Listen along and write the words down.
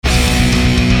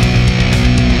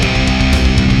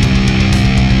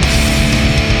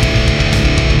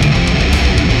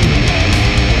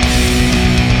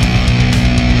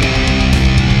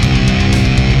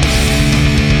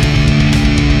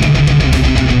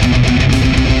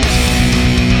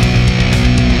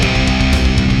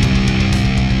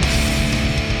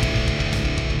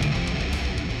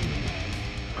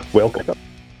Welcome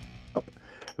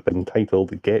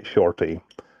entitled Get Shorty.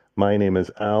 My name is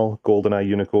Al GoldenEye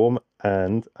Unicomb,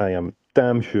 and I am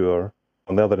damn sure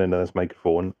on the other end of this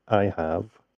microphone I have.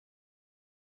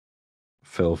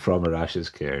 Phil from Arash's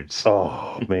Cairds.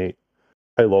 Oh, mate.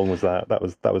 How long was that? That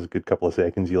was a good couple of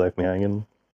seconds you left me hanging.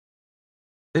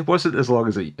 It wasn't as long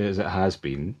as it has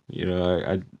been. You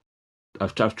know,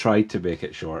 I've tried to make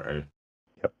it shorter.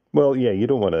 Yep. Well, yeah, you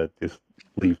don't want to just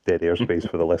leave dead airspace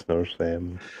for the listeners.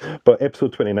 But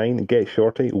episode 29, Get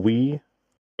Shorty, we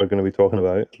are going to be talking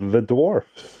about the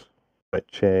dwarfs.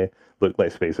 Which, look,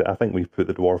 let's face it, I think we've put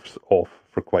the dwarfs off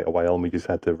for quite a while, and we just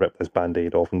had to rip this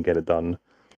band-aid off and get it done.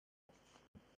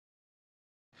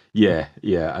 Yeah.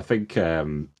 I think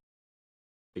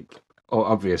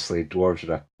obviously dwarves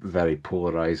are a very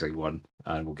polarizing one,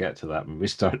 and we'll get to that when we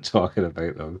start talking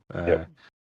about them. Yep.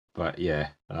 But yeah,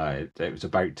 it was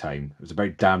about time. It was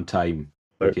about damn time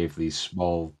we gave these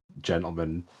small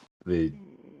gentlemen the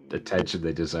attention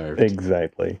they deserved.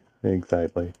 Exactly. But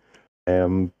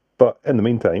in the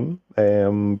meantime,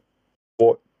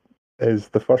 what is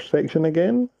the first section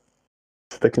again?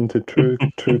 Sticking to true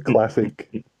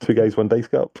classic two guys one dice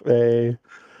cup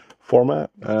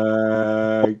format.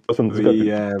 Oh no,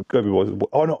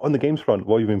 on the games front,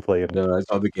 what have you been playing? No, that's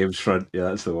on the games front. Yeah,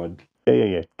 that's the one.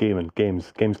 Yeah.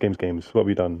 Games. What have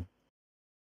you done?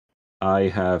 I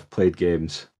have played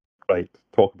games. Right,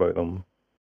 talk about them.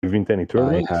 You've been to any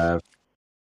tournaments? I have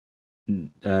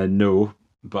no,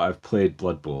 but I've played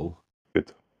Blood Bowl.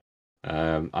 Good.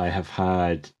 I have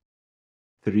had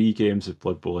 3 games of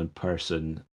Blood Bowl in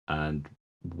person and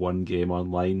 1 game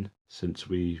online since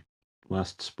we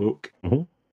last spoke.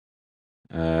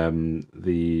 Mm-hmm.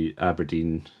 The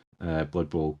Aberdeen Blood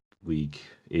Bowl League,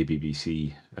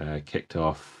 ABBC, kicked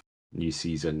off new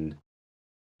season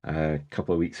a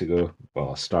couple of weeks ago.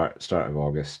 Well, start of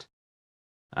August,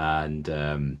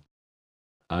 and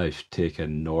I've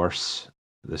taken Norse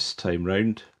this time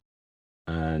round,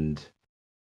 and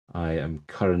I am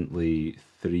currently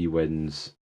 3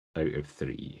 wins out of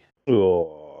 3.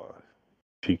 Oh,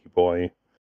 cheeky boy.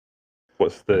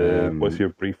 What's your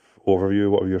brief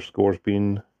overview? What have your scores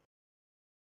been?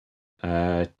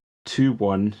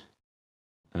 2-1,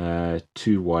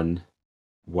 2-1,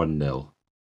 1-0.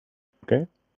 Okay.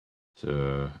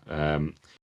 So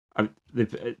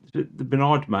they've been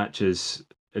odd matches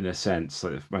in a sense.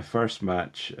 Like my first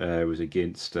match was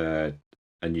against a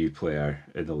new player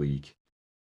in the league,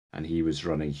 and he was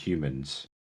running humans,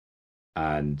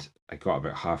 and I got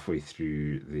about halfway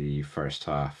through the first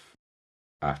half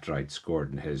after I'd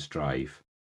scored in his drive,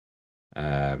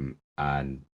 and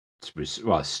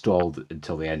stalled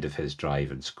until the end of his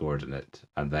drive and scored in it,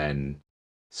 and then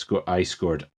I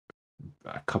scored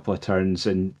a couple of turns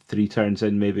in, 3 turns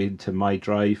in maybe into my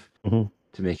drive to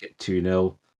make it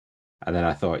 2-0, and then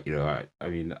I thought, I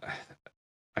mean,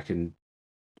 I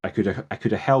could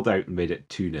have held out and made it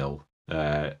 2-0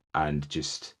 and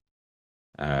just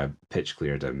pitch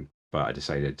cleared him, but I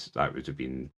decided that would have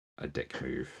been a dick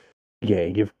move. Yeah,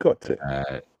 you've got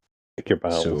to pick your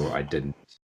battles. So I didn't,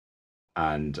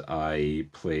 and I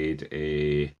played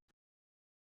a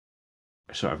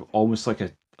sort of almost like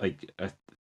a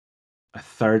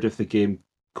third of the game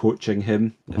coaching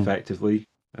him effectively.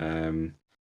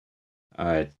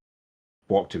 I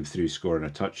walked him through scoring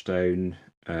a touchdown,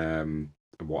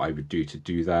 what I would do to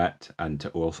do that, and to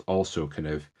also kind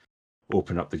of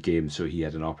open up the game so he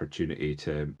had an opportunity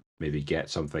to maybe get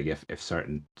something if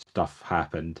certain stuff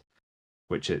happened,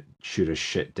 which it sure as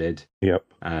shit did. Yep.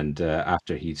 And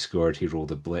after he'd scored, he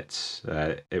rolled a blitz.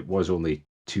 It was only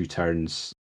 2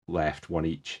 turns left, 1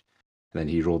 each. And then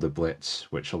he rolled a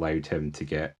blitz, which allowed him to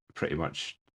get pretty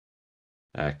much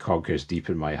conkers deep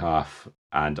in my half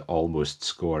and almost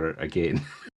score again.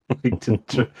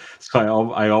 So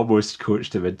I almost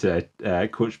coached him into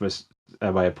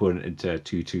my opponent into a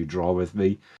 2-2 draw with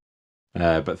me,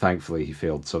 but thankfully he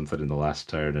failed something in the last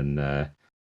turn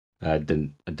and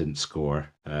didn't score.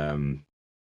 So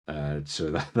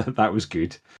that was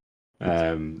good.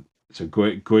 So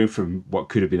going from what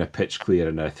could have been a pitch clear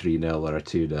and a 3-0 or a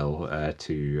 2-0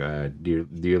 to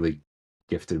nearly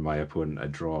gifting my opponent a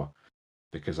draw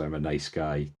because I'm a nice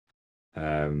guy.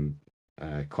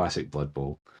 Classic Blood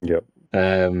Bowl. Yep.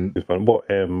 What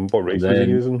race was he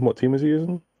using? What team was he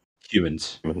using?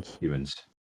 Humans.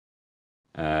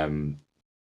 I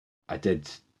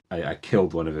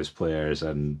killed one of his players,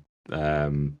 and I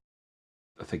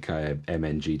think I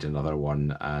MNG'd another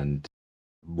one, and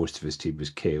most of his team was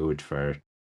KO'd for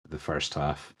the first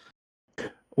half.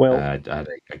 Well, I had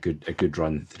a good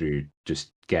run through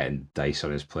just getting dice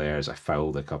on his players. I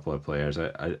fouled a couple of players.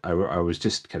 I was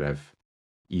just kind of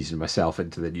easing myself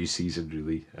into the new season,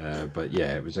 really. But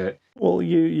yeah, it was a Well,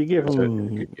 you gave good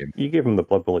him game. the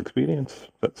Blood Bowl experience.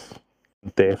 That's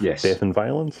death Yes, and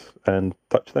violence, and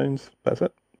touchdowns. That's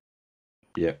it.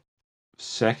 yeah.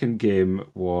 Second game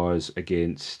was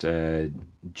against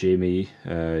Jamie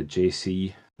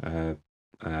JC,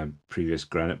 previous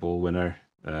Granite Bowl winner,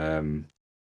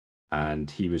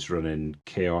 and he was running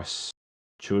Chaos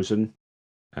Chosen.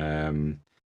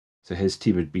 So his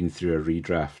team had been through a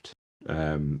redraft,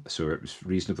 so it was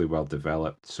reasonably well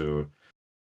developed. So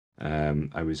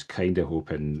I was kind of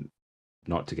hoping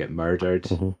not to get murdered.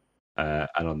 Mhm.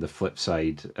 And on the flip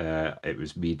side, it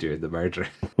was me doing the murdering.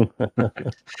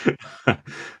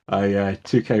 I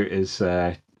took out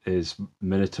his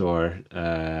Minotaur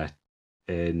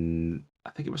in I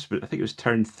think it was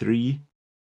turn 3.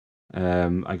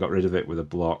 I got rid of it with a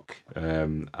block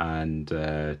and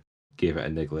gave it a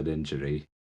niggling injury.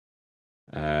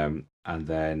 And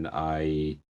then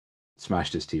I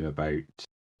smashed his team about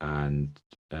and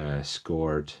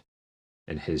scored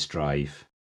in his drive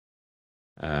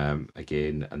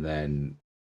again, and then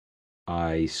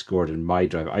I scored in my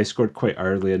drive. I scored quite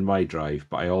early in my drive,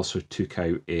 but I also took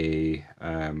out a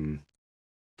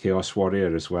Chaos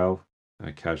Warrior as well.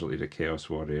 I casualty to Chaos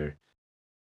Warrior.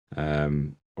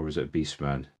 Or was it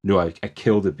Beastman? No, I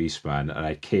killed a Beastman and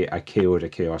I KO'd a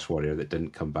Chaos Warrior that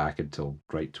didn't come back until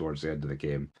right towards the end of the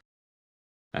game.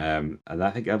 And I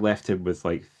think I left him with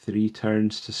like 3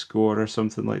 turns to score or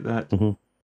something like that. Mhm.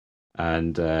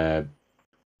 And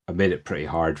I made it pretty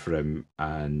hard for him,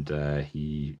 and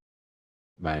he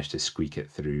managed to squeak it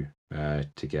through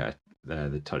to get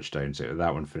the touchdown. So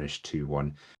that one finished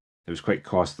 2-1. It was quite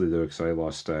costly though because I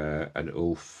lost an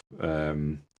Ulf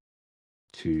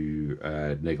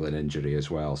to niggling injury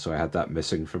as well. So I had that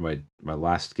missing for my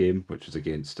last game, which was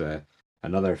against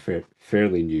another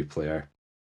fairly new player.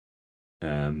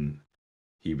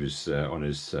 He was on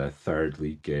his third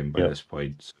league game by Yep. this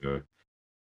point, so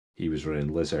he was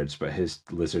running lizards, but his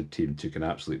lizard team took an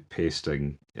absolute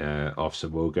pasting off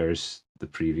some ogres the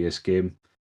previous game.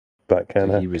 That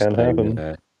So he was can down.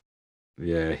 happen.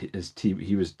 Yeah, his team.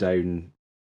 He was down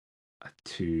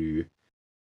to.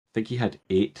 I think he had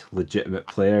 8 legitimate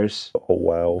players, Oh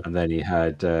wow. and then he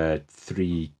had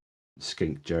 3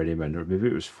 skink journeymen, or maybe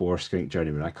it was 4 skink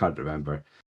journeymen. I can't remember.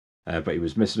 But he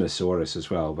was missing a Saurus as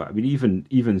well. But I mean,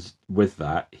 even with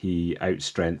that, he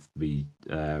outstrengthed me.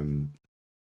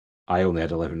 I only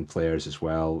had 11 players as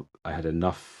well. I had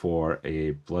enough for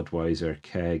a Bloodweiser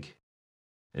keg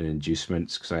in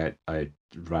inducements because I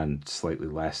ran slightly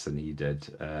less than he did.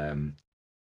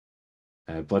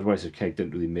 Bloodweiser keg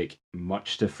didn't really make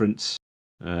much difference.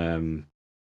 Um,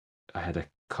 I had a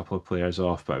couple of players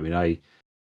off, but I mean,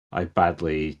 I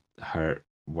badly hurt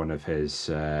one of his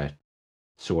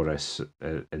Saurus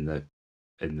in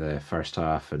the first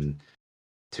half and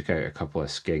took out a couple of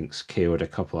skinks, KO'd a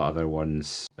couple of other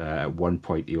ones. At one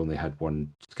point, he only had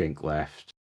one skink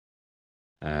left,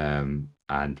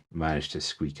 and managed to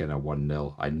squeak in a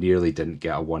 1-0. I nearly didn't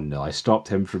get a 1-0. I stopped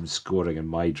him from scoring in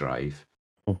my drive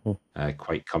Mhm.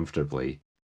 quite comfortably,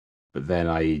 but then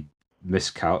I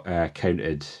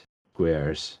miscounted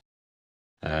squares.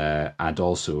 And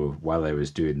also, while I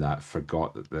was doing that,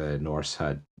 forgot that the Norse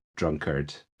had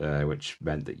drunkard, which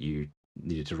meant that you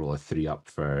needed to roll a 3 up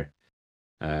for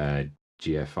uh,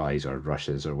 GFIs or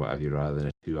rushes or whatever you rather than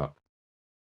a 2 up.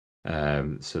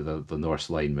 So the Norse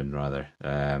lineman rather.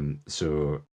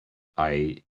 So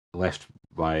I left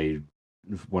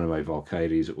one of my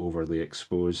Valkyries overly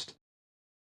exposed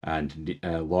and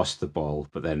lost the ball,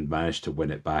 but then managed to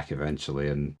win it back eventually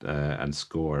and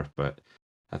score. But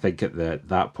I think at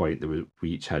that point we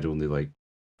each had only like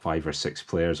 5 or 6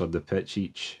 players on the pitch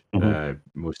each. Mhm.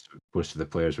 Most of the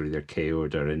players were either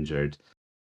KO'd or injured.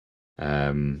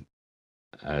 Um,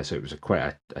 so it was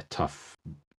quite a tough,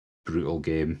 brutal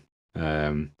game.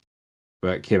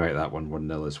 But it came out that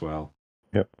 1-0 as well.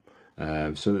 Yep.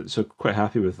 So quite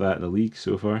happy with that in the league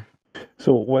so far.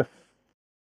 So with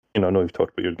I know you've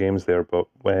talked about your games there, but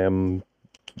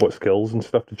what skills and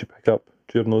stuff did you pick up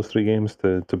during those 3 games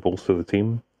to bolster the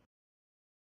team?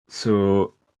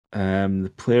 So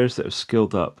the players that have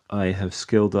skilled up, I have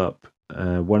skilled up.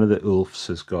 One of the Ulfs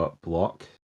has got block,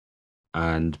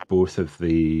 and both of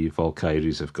the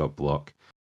Valkyries have got block.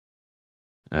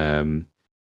 Um,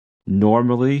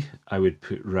 Normally, I would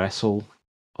put wrestle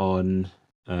on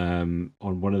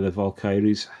one of the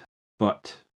Valkyries,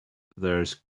 but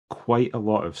there's quite a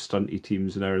lot of stunty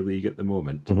teams in our league at the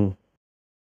moment.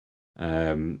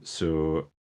 Mhm.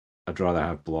 So I'd rather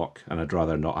have block, and I'd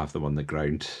rather not have them on the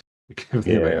ground, given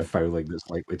the amount Yeah. of fouling that's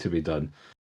likely to be done.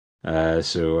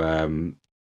 So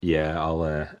Yeah,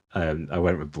 I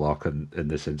went with block in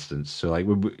this instance. So like,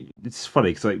 it's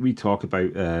funny because like we talk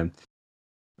about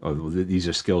oh, well, these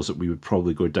are skills that we would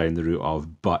probably go down the route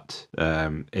of, but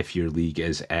if your league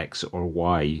is X or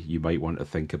Y, you might want to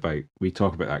think about. We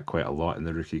talk about that quite a lot in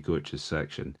the rookie coaches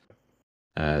section.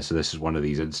 So this is one of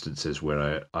these instances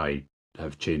where I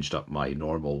have changed up my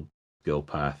normal skill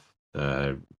path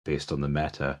based on the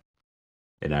meta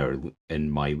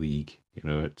in my league. You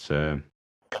know, it's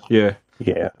yeah,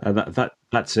 Yeah, and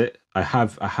that's it. I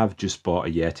have just bought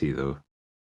a Yeti though.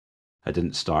 I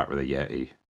didn't start with a Yeti,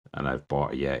 and I've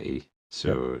bought a Yeti, yep.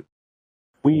 so no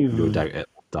We've doubt it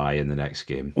will die in the next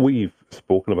game. we've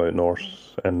spoken about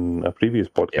Norse in a previous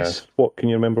podcast. Yes. What can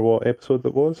you remember? What episode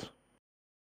that was?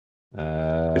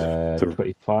 Just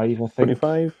 25, I think.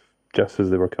 25, just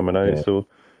as they were coming out. Yeah. So,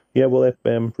 yeah, we'll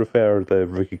refer the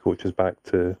rookie coaches back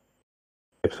to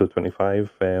episode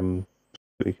 25. So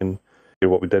you can hear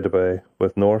what we did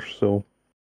with Norse. So,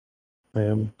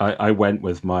 I went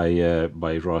with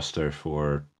my roster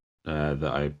for that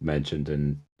I mentioned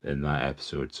in that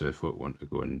episode. So if you want to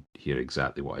go and hear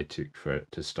exactly what I took for it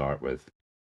to start with,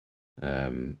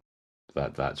 um,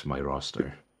 that's my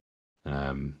roster.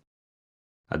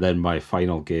 And then my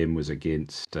final game was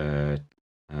against Ant,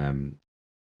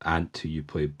 who you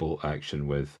play bolt action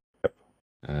with.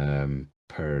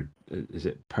 Is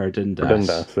it Perdindas?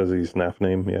 Dundas is his NAF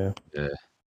name. Yeah. Yeah.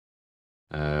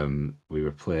 We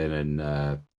were playing in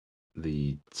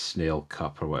the Snail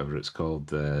Cup or whatever it's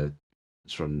called.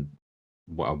 It's run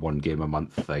a one game a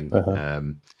month thing. Uh-huh.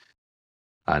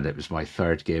 And it was my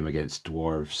third game against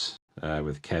Dwarves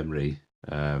with Kemri,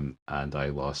 and I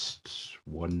lost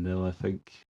 1-0. I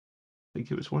think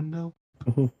it was 1-0.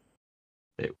 Mm-hmm.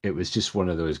 It was just one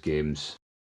of those games.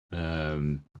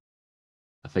 I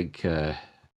think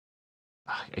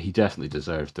he definitely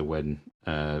deserved to win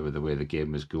with the way the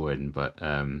game was going, but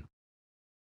Did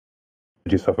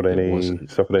you suffer it any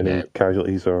wasn't. Yeah.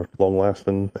 casualties or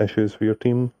long-lasting issues for your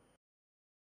team?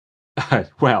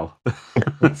 Well,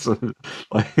 so,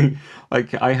 like,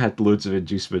 like I had loads of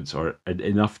inducements or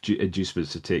enough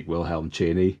inducements to take Wilhelm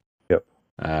Chaney. Yep.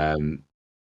 And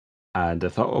I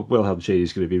thought, oh, Wilhelm Chaney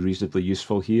is going to be reasonably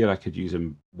useful here. I could use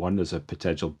him one as a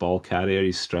potential ball carrier.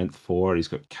 He's strength 4. He's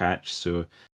got catch, so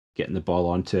getting the ball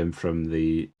onto him from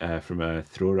a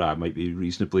throw rat might be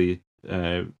reasonably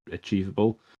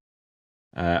achievable.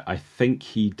 I think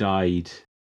he died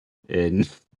in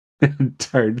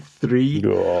turn 3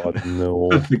 God,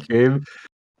 no. of the game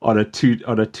on a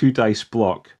two dice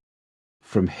block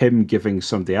from him giving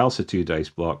somebody else a 2 dice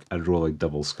block and rolling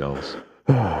double skulls.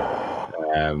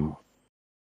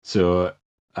 So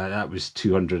that was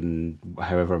 200 and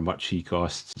however much he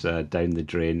costs down the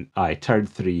drain. Turn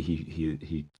 3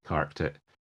 he carked it.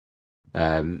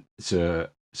 So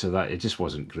that it just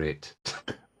wasn't great.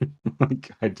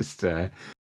 Like, I just and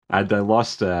I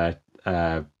lost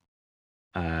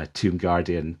Tomb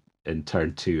Guardian in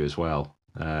turn 2 as well.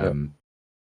 Yep.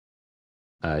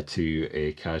 To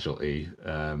a casualty,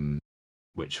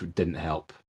 which didn't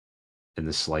help in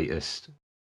the slightest.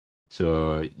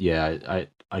 So yeah,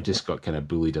 I just got kind of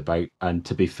bullied about. And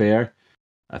to be fair,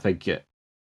 I think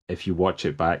if you watch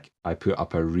it back, I put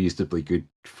up a reasonably good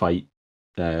fight,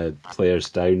 players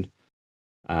down,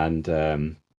 and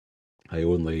I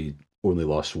only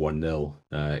lost 1-0.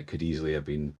 It could easily have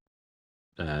been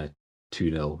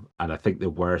 2-0, and I think there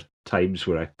were times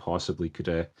where I possibly could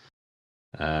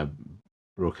have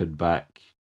broken back,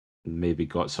 maybe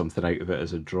got something out of it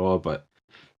as a draw, but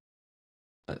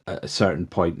at a certain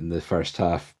point in the first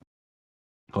half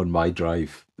on my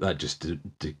drive, that just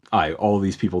all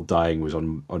these people dying was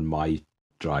on my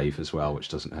drive as well, which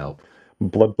doesn't help.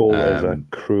 Blood Bowl is a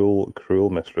cruel, cruel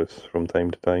mistress from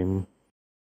time to time.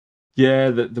 Yeah,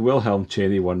 the Wilhelm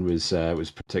Chaney one was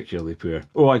particularly poor.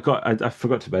 Oh, I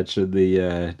forgot to mention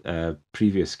the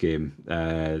previous game,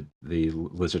 the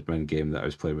Lizardman game that I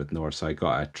was playing with Norse. I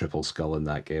got a triple skull in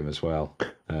that game as well.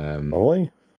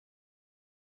 Really?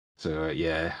 So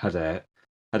yeah, I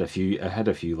had a few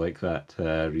like that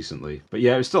recently. But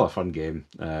yeah, it was still a fun game.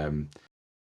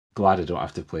 Glad I don't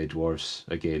have to play dwarves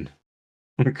again.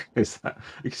 Because I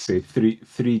can say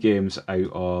three games out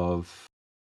of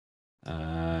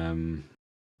well,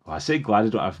 I say glad I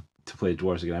don't have to play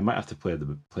dwarves again. I might have to play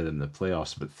them in the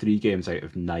playoffs, but 3 games out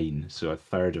of 9, so a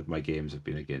third of my games have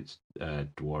been against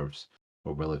dwarves,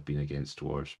 or will have been against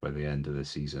dwarves by the end of the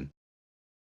season.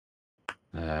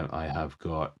 I have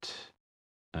got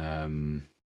I've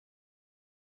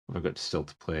got still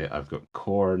to play. I've got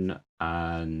Corn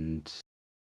and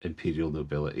Imperial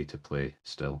Nobility to play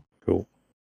still. Cool.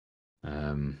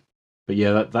 But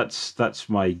yeah, that's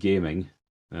my gaming.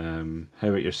 How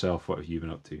about yourself? What have you been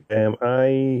up to?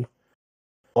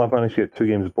 I've managed to get 2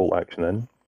 games of Bolt Action in.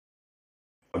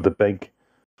 The big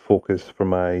focus for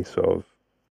my sort of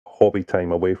hobby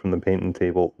time away from the painting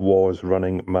table was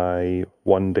running my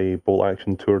 1-day Bolt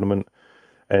Action tournament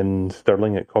in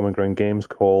Stirling at Common Ground Games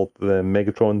called the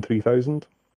Megatron 3000.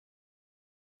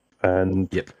 And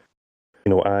Yep.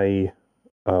 I've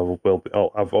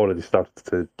already started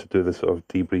to do the sort of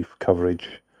debrief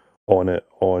coverage on it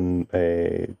on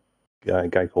a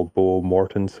guy called Bo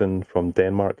Mortensen from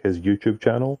Denmark, his YouTube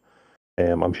channel.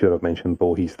 I'm sure I've mentioned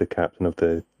Bo. He's the captain of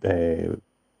the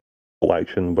Bolt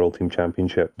Action World Team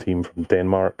Championship team from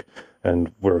Denmark,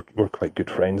 and we're quite good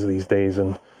friends these days.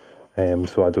 And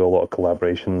so I do a lot of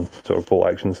collaboration, sort of Bolt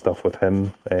Action stuff with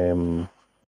him.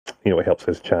 It helps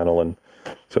his channel and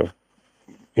sort of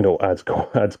adds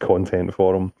content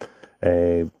for him.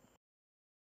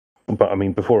 But I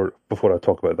mean, before I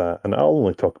talk about that, and I'll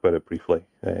only talk about it briefly.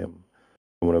 I don't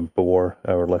want to bore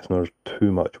our listeners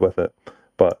too much with it.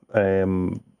 But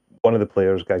one of the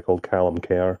players, a guy called Callum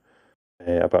Kerr,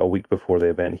 about a week before the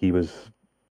event, he was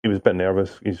a bit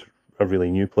nervous. He's a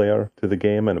really new player to the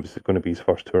game, and it was going to be his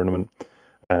first tournament,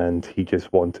 and he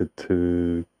just wanted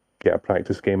to get a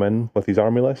practice game in with his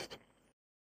army list.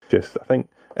 I think,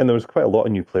 and there was quite a lot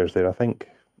of new players there. I think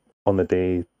on the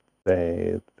day,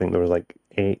 I think there was like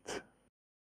eight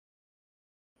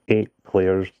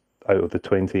players out of the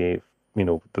 28.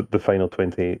 The final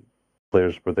 28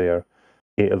 players were there.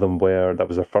 8 of them that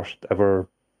was their first ever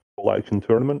Bolt Action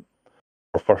tournament,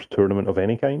 or first tournament of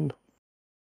any kind.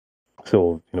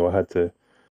 So, I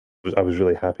was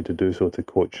really happy to do so, to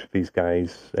coach these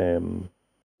guys,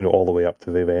 all the way up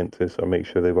to the event, to sort of make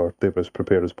sure they were as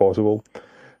prepared as possible.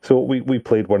 So we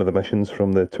played one of the missions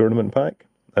from the tournament pack,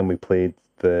 and we played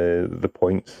the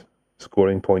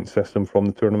scoring point system from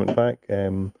the tournament pack.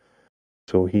 It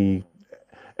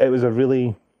was a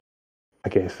really, I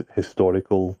guess,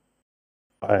 historical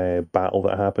battle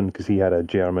that happened, because he had a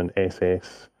German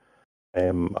SS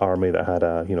army that had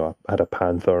a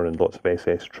Panther and lots of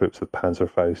SS troops with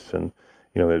Panzerfausts, and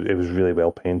it was really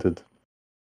well painted.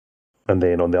 And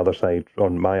then on the other side,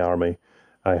 on my army,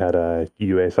 I had a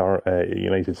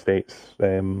United States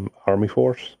Army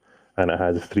force, and it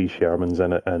had 3 Shermans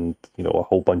in it, and a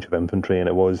whole bunch of infantry. And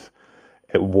it was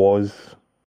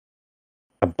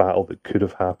a battle that could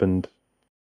have happened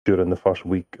during the first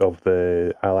week of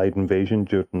the Allied invasion,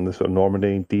 during the sort of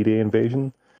Normandy D-Day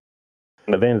invasion.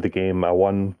 And at the end of the game, I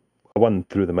won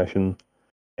through the mission,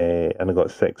 and I got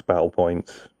 6 battle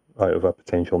points out of a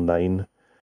potential 9.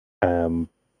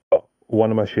 But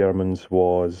one of my Shermans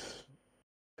was,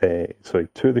 2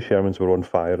 of the Shermans were on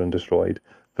fire and destroyed.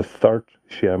 The 3rd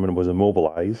Sherman was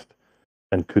immobilized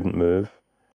and couldn't move,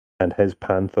 and his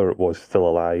Panther was still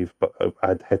alive, but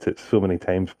I'd hit it so many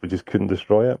times, but just couldn't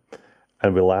destroy it.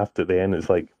 And we laughed at the end. It's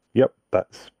like, yep,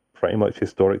 that's pretty much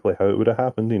historically how it would have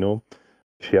happened.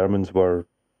 Shermans were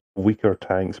weaker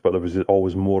tanks, but there was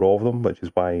always more of them, which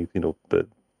is why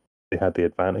they had the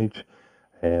advantage.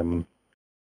 And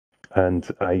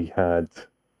I had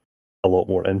a lot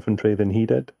more infantry than he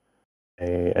did,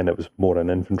 and it was more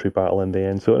an infantry battle in the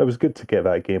end. So it was good to get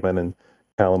that game in, and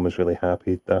Callum was really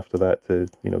happy after that to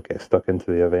get stuck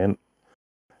into the event.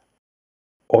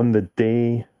 On the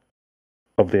day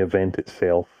of the event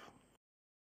itself,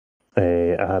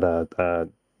 I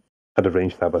had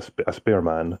arranged to have a spare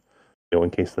man, in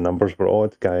case the numbers were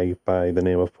odd. A guy by the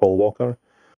name of Paul Walker.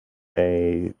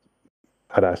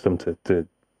 Had asked him to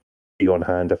be on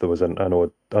hand if there was an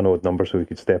odd number, so he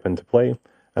could step into play.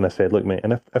 And I said, look, mate,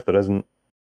 and if there isn't,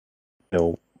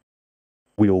 we'll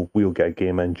get a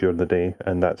game in during the day.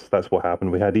 And that's what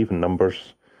happened. We had even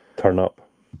numbers turn up.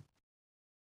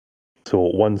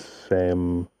 So once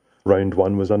round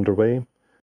 1 was underway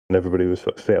and everybody was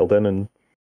sort of settled in, and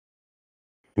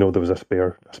there was a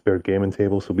spare gaming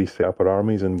table, so we set up our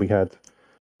armies, and we had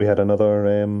another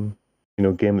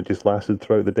game that just lasted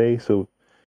throughout the day. So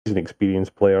he's an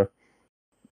experienced player,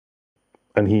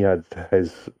 and he had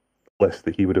his list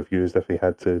that he would have used if he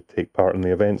had to take part in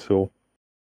the event. So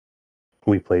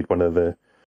we played one of the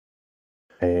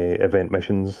event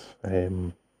missions,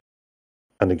 and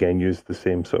again used the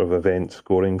same sort of event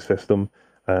scoring system,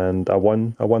 and I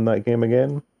won that game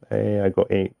again. I got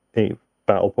 8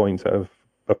 battle points out of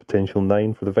a potential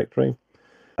 9 for the victory.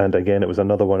 And again, it was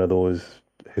another one of those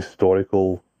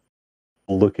historical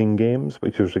looking games,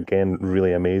 which was again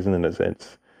really amazing, and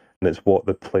it's what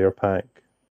the player pack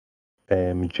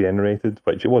generated,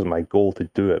 which it wasn't my goal to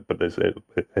do it, but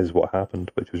it is what happened,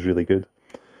 which was really good.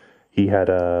 He had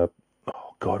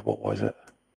what was it?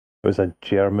 It was a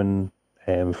German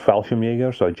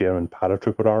Fallschirmjäger, so a German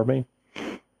paratrooper army.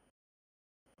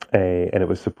 and it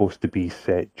was supposed to be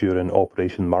set during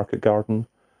Operation Market Garden.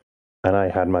 And I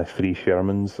had my 3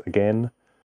 Shermans again.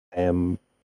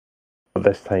 But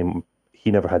this time,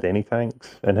 he never had any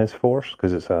tanks in his force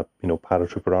because it's a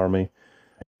paratrooper army.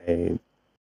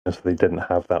 So they didn't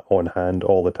have that on hand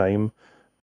all the time.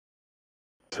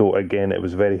 So again, it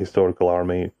was very historical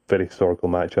army, very historical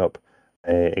matchup.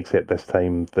 Except this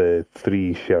time, the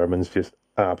 3 Shermans just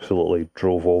absolutely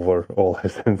drove over all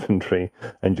his infantry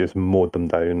and just mowed them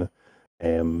down.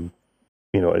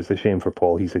 It's a shame for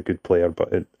Paul. He's a good player,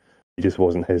 but it just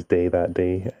wasn't his day that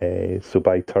day. So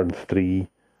by turn 3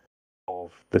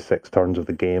 of the 6 turns of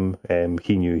the game,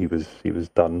 he knew he was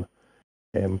done.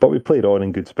 But we played on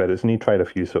in good spirits, and he tried a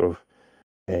few sort of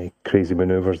crazy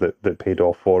maneuvers that paid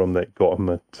off for him, that got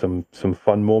him some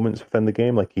fun moments within the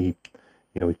game. Like he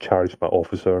charged my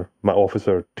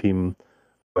officer team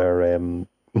were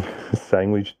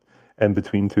sandwiched in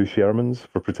between 2 Shermans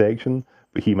for protection,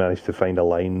 but he managed to find a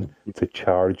line to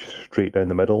charge straight down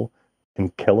the middle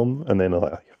and kill him, and then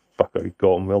like, fucker, you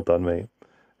got him, well done, mate.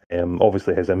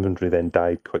 Obviously his infantry then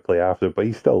died quickly after, but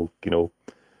he still killed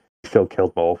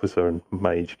my officer and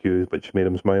my HQ, which made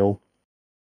him smile.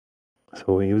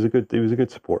 So he was a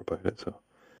good support about it. So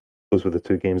those were the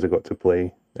 2 games I got to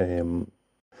play.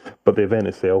 But the event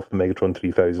itself, the Megatron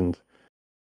 3000,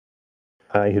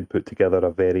 I had put together a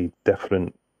very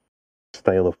different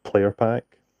style of player pack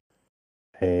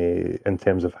in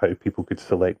terms of how people could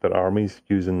select their armies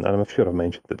using, and I'm sure I've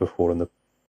mentioned it before on the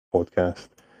podcast,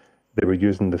 they were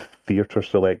using the theatre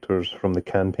selectors from the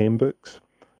campaign books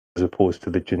as opposed to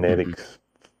the generics,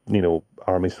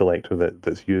 army selector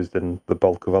that's used in the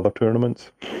bulk of other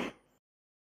tournaments.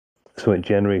 So it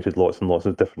generated lots and lots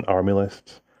of different army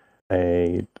lists,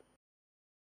 and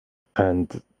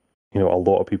a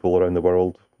lot of people around the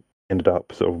world ended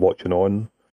up sort of watching on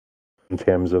in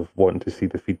terms of wanting to see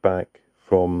the feedback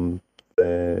from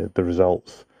the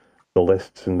results, the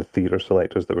lists and the theatre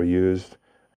selectors that were used.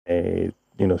 And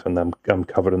I'm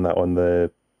covering that on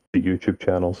the YouTube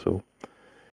channel. So,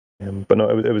 but no,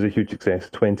 it was a huge success.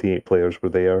 28 players were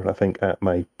there. I think at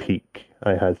my peak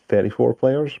I had 34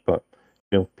 players, but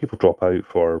people drop out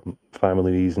for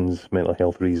family reasons, mental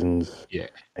health reasons. Yeah.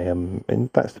 And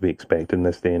that's to be expected in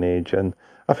this day and age. And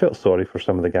I felt sorry for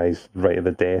some of the guys right at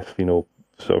the death,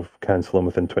 sort of cancelling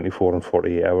within 24 and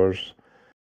 48 hours,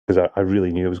 because I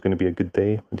really knew it was going to be a good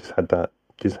day. I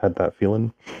just had that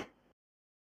feeling.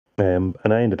 And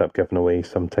I ended up giving away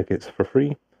some tickets for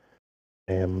free,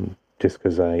 just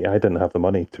because I didn't have the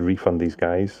money to refund these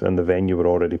guys, and the venue were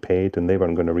already paid, and they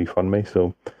weren't going to refund me.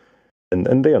 So,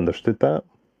 and they understood that.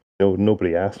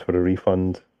 Nobody asked for a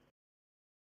refund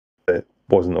that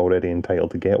wasn't already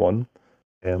entitled to get one.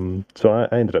 So I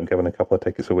ended up giving a couple of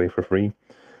tickets away for free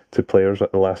to players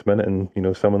at the last minute,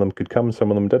 and some of them could come,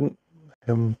 some of them didn't.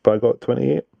 But I got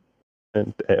 28,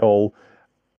 and I'm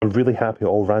really happy it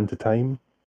all ran to time.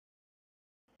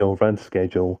 Ran to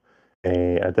schedule.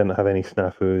 I didn't have any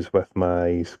snafus with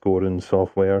my scoring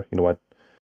software.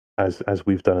 As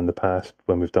we've done in the past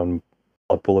when we've done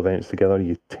Blood Bowl events together,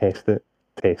 you test it.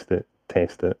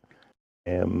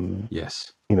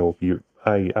 Yes.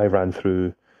 I ran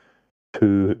through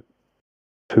two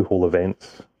whole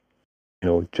events,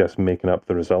 just making up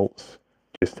the results,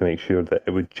 just to make sure that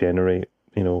it would generate,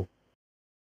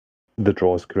 the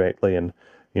draws correctly. And,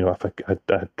 if I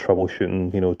had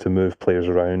troubleshooting, to move players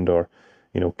around or,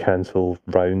 cancel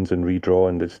rounds and redraw,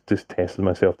 and just tested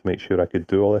myself to make sure I could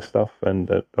do all this stuff, and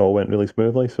it all went really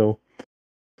smoothly. So,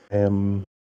 and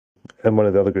one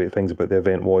of the other great things about the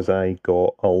event was I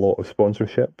got a lot of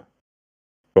sponsorship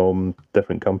from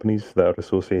different companies that are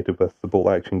associated with the Bolt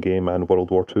Action game and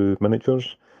World War II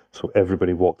miniatures. So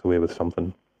everybody walked away with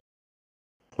something,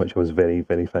 which I was very,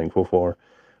 very thankful for.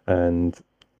 And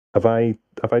have I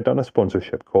done a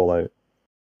sponsorship call out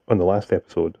on the last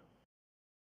episode?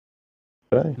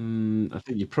 Did I? I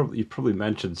think you probably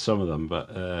mentioned some of them, but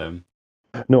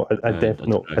No, I don't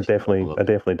know if you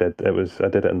definitely did. I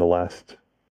did it in the last.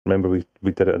 Remember,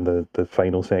 we did it in the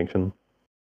final section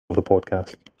of the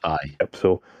podcast. Aye. Yep.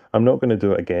 So I'm not going to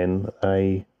do it again.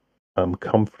 I am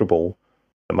comfortable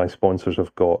that my sponsors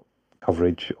have got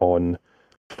coverage on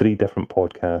 3 different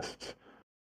podcasts,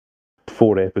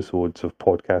 4 episodes of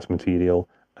podcast material,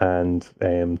 and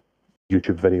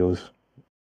YouTube videos,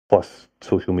 plus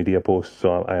social media posts.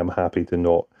 So I am happy to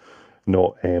not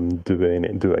do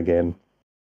it again.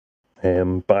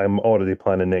 But I'm already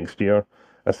planning next year.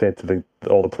 I said to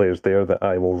all the players there that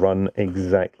I will run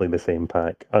exactly the same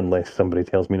pack unless somebody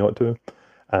tells me not to,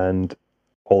 and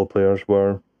all the players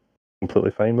were completely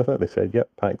fine with it. They said, "Yep,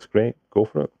 pack's great, go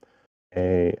for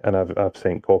it." And I've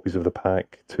sent copies of the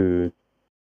pack to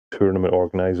tournament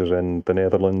organisers in the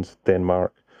Netherlands,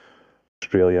 Denmark,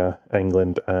 Australia,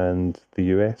 England, and the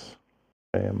US,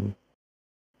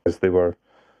 as they were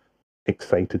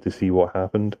excited to see what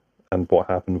happened, and what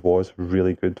happened was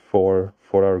really good for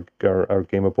our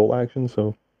game of bolt action.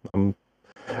 So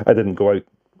I didn't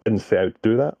set out to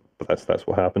do that, but that's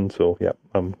what happened. So yeah,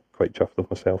 I'm quite chuffed with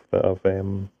myself that I've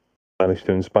managed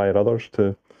to inspire others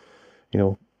to,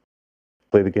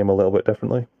 play the game a little bit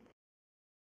differently.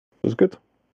 It was good.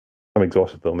 I'm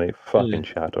exhausted though, mate. Fucking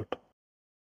shattered.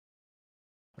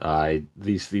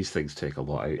 These things take a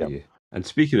lot out Yep. of you. And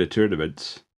speaking of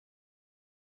tournaments,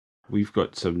 we've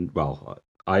got some. Well,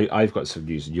 I've got some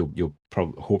news, and you'll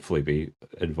probably hopefully be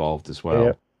involved as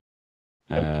well.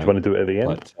 Do you want to do it at the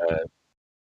end?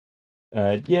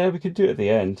 But, yeah, we could do it at the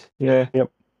end. Yeah.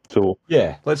 Yep. So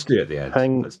yeah, let's do it at the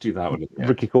end. Let's do that one at the end.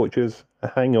 Rookie coaches,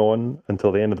 hang on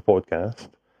until the end of the podcast.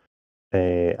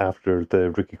 After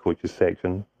the rookie coaches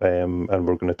section, and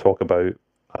we're going to talk about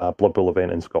a Blood Bowl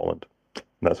event in Scotland. And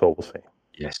that's all we'll say.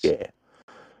 Yes. Yeah.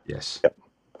 Yes. Yep.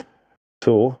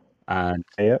 So, and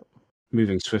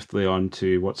moving swiftly on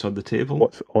to what's on the table.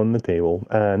 What's on the table,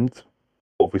 and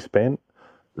what have we spent?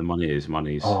 The monies.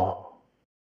 Oh.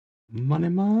 Money.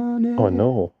 Oh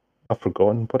no, I've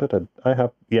forgotten. What did I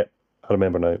have? Yep, I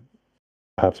remember now.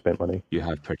 I have spent money. You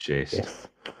have purchased. Yes.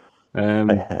 I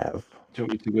have. Do you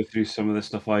want me to go through some of the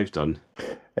stuff I've done?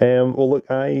 Well, look,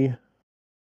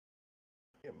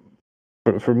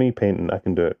 for me painting, I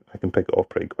can do it. I can pick it off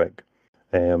pretty quick.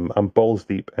 I'm balls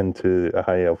deep into a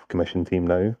high elf commission team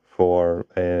now for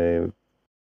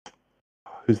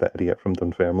who's that idiot from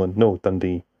Dunfermline? No,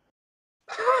 Dundee.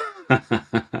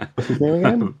 What's his name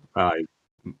again?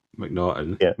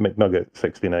 McNaughton. Yeah,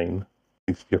 McNugget69.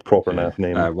 He's your proper NAF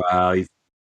name. Well,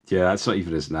 that's not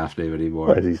even his NAF name anymore.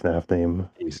 What is his NAF name?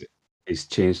 He's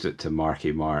changed it to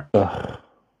Marky Mark.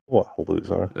 What a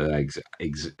loser.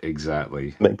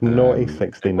 Exactly.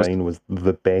 McNaughty69 was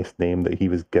the best name that he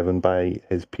was given by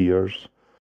his peers.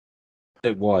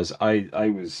 It was. I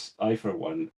for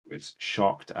one was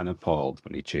shocked and appalled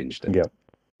when he changed it. Yep.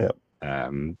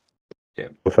 Yeah.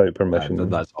 Without permission.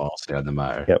 That's all I'll say on the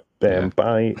matter. Yep. But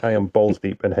I am balls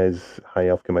deep in his high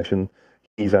elf commission.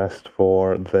 He's asked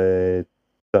for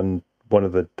one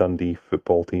of the Dundee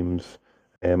football teams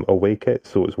away kit,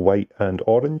 so it's white and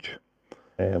orange.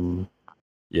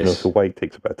 Yes. So white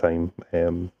takes a bit of time,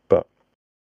 but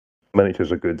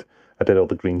miniatures are good. I did all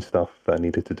the green stuff that I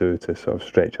needed to do to sort of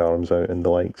stretch arms out and the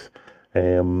likes.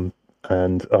 And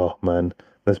oh man,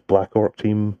 this Black Orc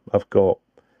team I've got,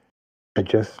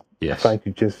 if I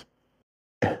could just,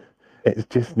 it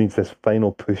just needs this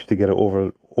final push to get it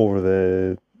over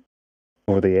the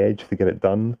edge to get it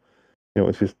done.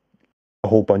 It's just a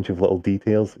whole bunch of little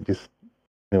details. Just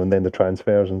and then the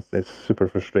transfers, and it's super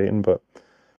frustrating. But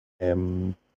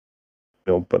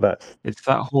but it's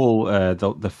that whole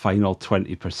the final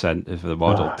 20% of the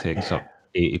model takes up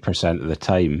 80% of the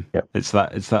time. Yep. It's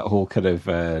that whole kind of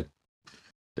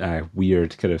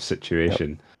weird kind of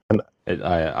situation. Yep. And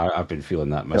I've been feeling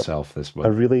that myself this month. I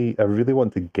really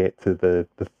want to get to the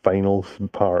final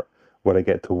part where I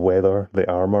get to weather the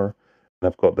armor, and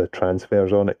I've got the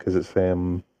transfers on it because it's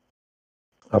I'm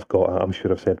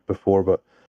sure I've said it before, but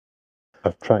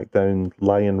I've tracked down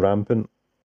Lion Rampant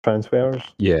transfers.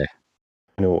 Yeah.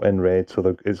 In red,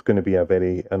 so it's going to be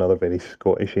another very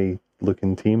Scottish-y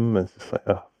looking team. It's just like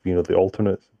the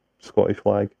alternate Scottish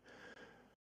flag.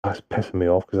 That's pissing me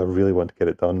off because I really want to get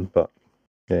it done, but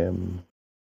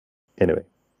anyway,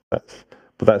 that's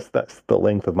the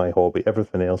length of my hobby.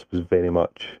 Everything else was very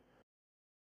much,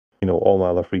 all my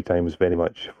other free time was very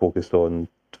much focused on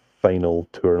final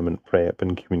tournament prep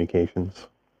and communications.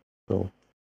 So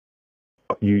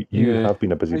you have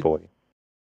been a busy boy.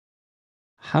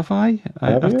 Have I?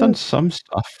 I've done some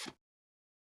stuff.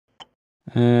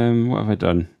 What have I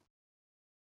done?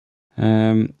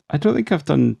 I don't think I've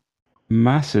done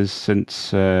masses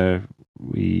since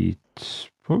we.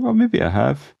 Well, maybe I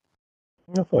have.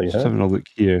 I thought you just had. Having a look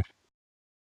here.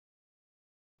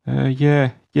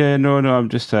 Yeah. No. I'm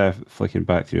just flicking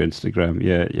back through Instagram.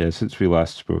 Yeah. Since we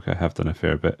last spoke, I have done a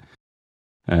fair bit.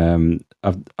 I've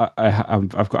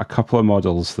got a couple of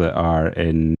models that are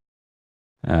in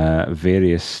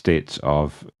various states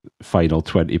of final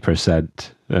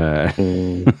 20%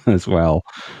 as well.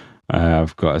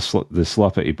 I've got the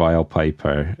Sloppity Bile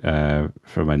Piper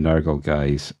for my Nurgle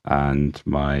guys, and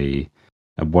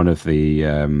one of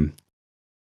the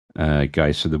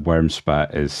guys for the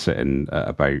Wormspat is sitting at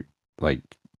about like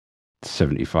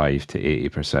 75 to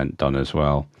 80% done as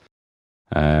well.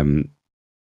 I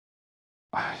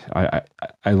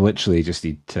literally just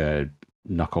need to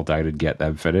knuckle down and get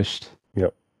them finished.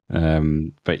 Yep.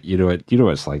 But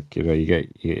what it's like. You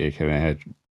get your kind of head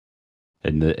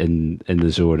in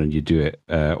the zone and you do it,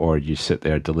 or you sit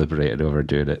there deliberating over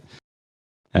doing it.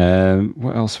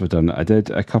 What else have I done? I did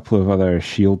a couple of other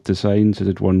shield designs. I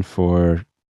did one for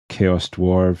Chaos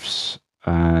Dwarves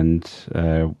and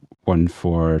one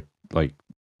for like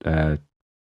uh,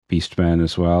 Beastmen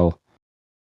as well.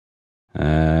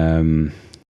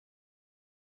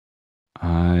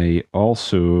 I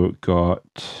also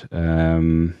got.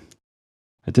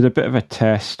 I did a bit of a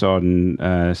test on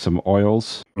some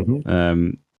oils,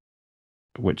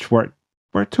 which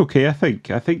worked okay. I think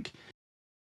I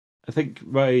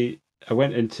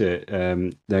went into it.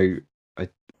 Now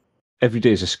every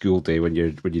day is a school day when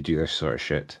you do this sort of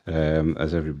shit.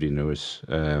 As everybody knows.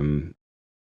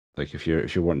 Like if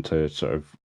you want to sort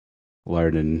of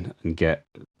learn and get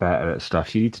better at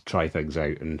stuff, you need to try things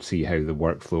out and see how the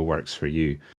workflow works for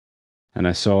you. And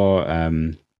I saw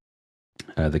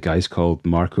the guy's called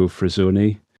Marco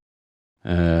Frazzoni.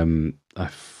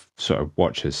 I've sort of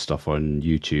watched his stuff on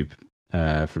YouTube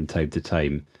from time to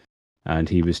time, and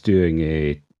he was doing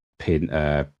a paint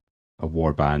a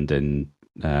warband in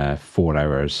 4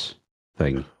 hours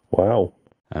thing. Wow.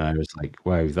 And I was like,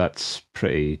 wow, that's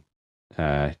pretty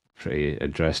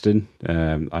interesting. I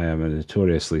am a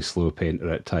notoriously slow painter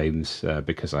at times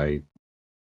because I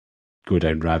go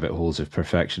down rabbit holes of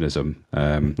perfectionism.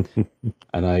 And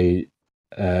I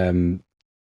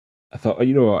thought, oh,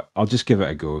 you know what, I'll just give it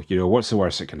a go. What's the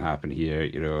worst that can happen here?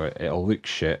 It'll look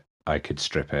shit. I could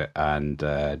strip it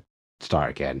and start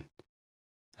again.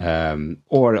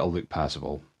 Or it'll look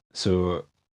passable. So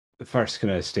the first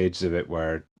kind of stages of it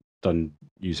were done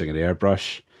using an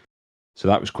airbrush. So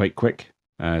that was quite quick.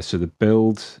 So the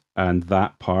build and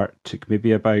that part took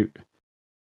maybe about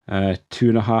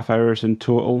 2.5 hours in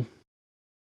total.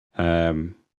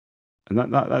 And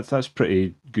that's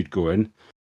pretty good going.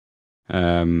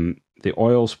 The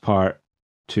oils part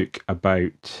took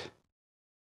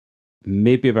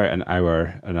maybe about an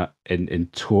hour, and in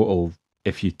total,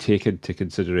 if you take into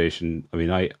consideration, I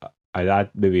mean, I'd add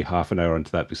maybe half an hour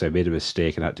onto that because I made a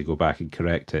mistake and had to go back and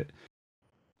correct it.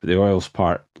 But the oils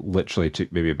part literally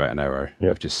took maybe about an hour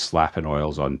of just slapping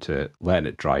oils onto it, letting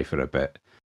it dry for a bit,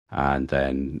 and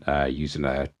then using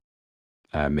a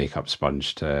makeup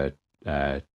sponge to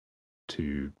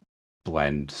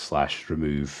blend /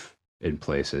 remove in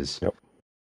places. Yep.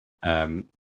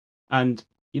 And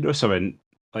something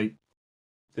like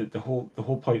the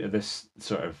whole point of this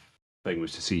sort of thing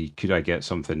was to see, could I get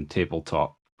something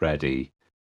tabletop ready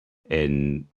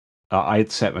in.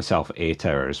 I'd set myself 8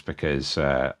 hours because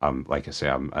I'm, like I say,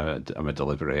 I'm a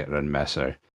deliberator and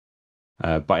messer.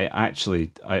 But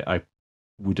I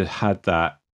would have had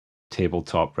that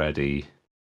tabletop ready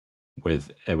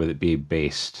with it being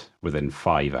based within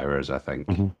 5 hours, I think.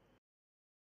 Mm-hmm.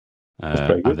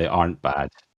 And they aren't bad.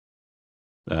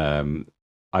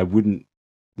 I wouldn't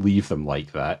leave them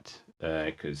like that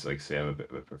because, like I say, I'm a bit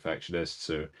of a perfectionist.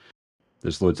 So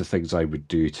there's loads of things I would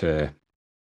do to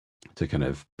kind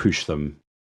of push them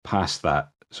past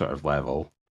that sort of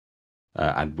level,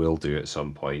 and will do at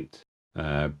some point.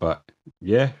 But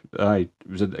yeah, it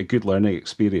was a good learning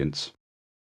experience.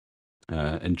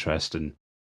 Interesting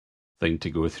thing to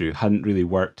go through. Hadn't really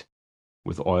worked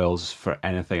with oils for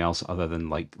anything else other than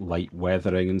like light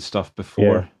weathering and stuff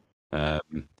before.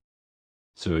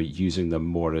 So using them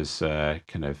more as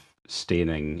kind of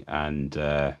staining and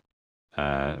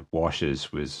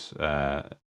washes was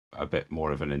a bit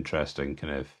more of an interesting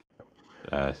kind of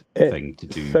thing to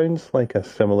do. It sounds like a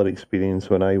similar experience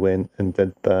when I went and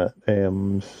did that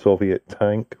Soviet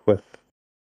tank with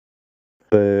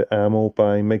the ammo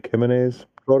by Mike Jimenez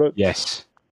product. Yes.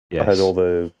 I had all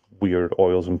the weird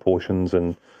oils and potions,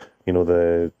 and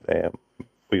the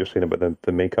what you're saying about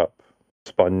the makeup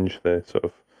sponge, the sort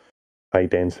of high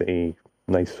density,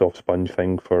 nice soft sponge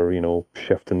thing for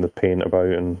shifting the paint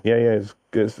about, and it's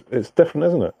different,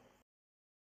 isn't it?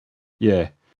 Yeah,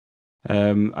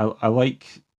 I like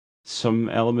some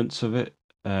elements of it.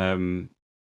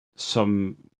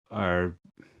 Some are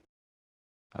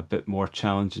a bit more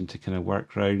challenging to kind of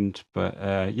work around, but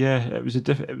it was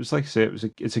it was like I say,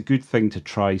 it's a good thing to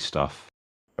try stuff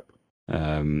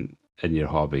in your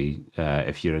hobby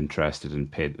if you're interested in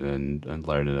painting and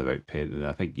learning about painting.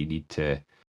 I think you need to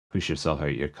push yourself out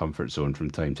of your comfort zone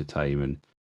from time to time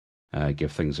and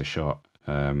give things a shot.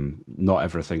 Not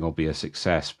everything will be a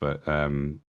success, but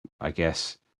I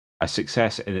guess a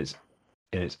success in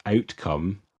its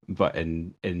outcome, but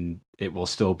in it will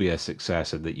still be a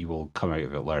success, and that you will come out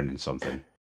of it learning something.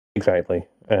 Exactly.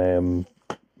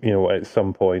 At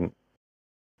some point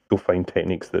you'll find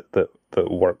techniques that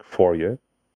work for you,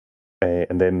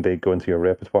 and then they go into your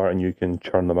repertoire and you can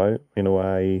churn them out.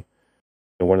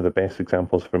 One of the best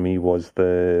examples for me was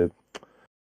the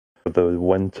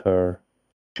winter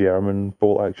German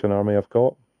bolt action army I've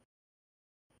got.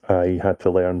 I had to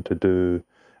learn to do.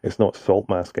 It's not salt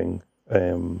masking. I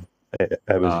know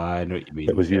what you mean.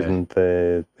 It was using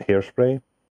the hairspray.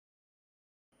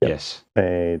 Yes.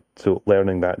 So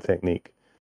learning that technique,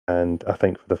 and I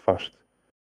think for the first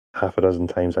half a dozen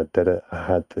times I did it, I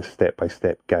had the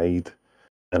step-by-step guide,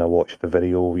 and I watched the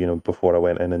video, before I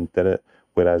went in and did it.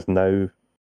 Whereas now,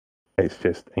 it's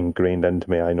just ingrained into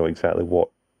me. I know exactly what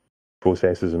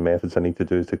processes and methods I need to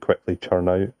do to quickly churn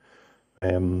out,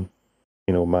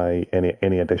 my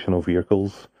any additional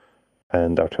vehicles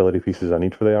and artillery pieces I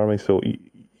need for the army. So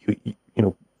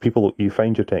people, you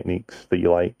find your techniques that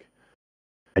you like,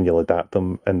 and you'll adapt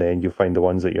them, and then you find the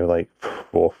ones that you're like,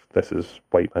 "Whoa, this is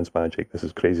white man's magic. This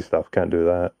is crazy stuff. Can't do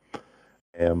that."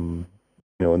 And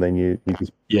then you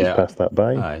just pass that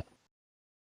by. Aye.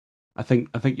 I think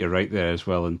you're right there as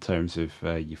well in terms of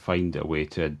you find a way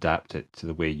to adapt it to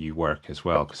the way you work as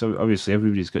well. Because obviously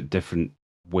everybody's got different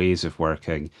ways of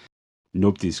working.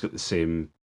 Nobody's got the same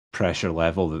pressure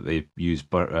level that they use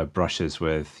brushes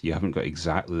with. You haven't got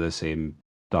exactly the same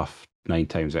stuff 9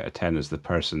 times out of 10 as the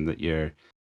person that you're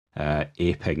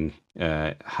aping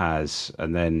has,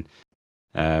 and then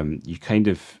you kind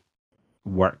of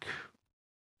work.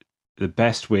 The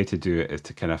best way to do it is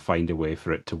to kind of find a way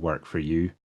for it to work for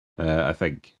you. I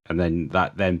think, and then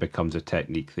that then becomes a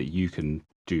technique that you can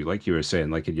do, like you were saying,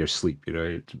 like in your sleep.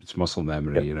 It's muscle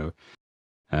memory. Yep.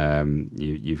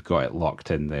 You've got it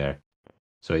locked in there.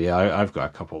 So yeah, I've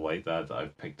got a couple like that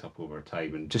I've picked up over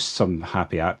time, and just some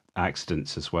happy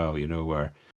accidents as well.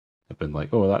 Where I've been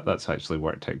like, oh, that's actually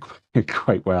worked out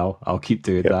quite well. I'll keep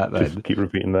doing that then. Just keep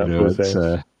repeating that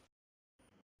process.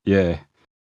 Yeah.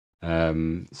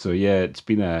 So yeah, it's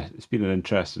been an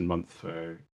interesting month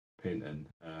for painting.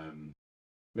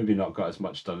 Maybe not got as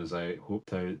much done as I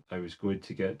hoped I was going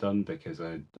to get done because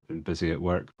I'd been busy at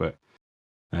work. But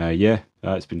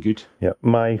it's been good. Yeah,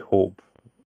 my hope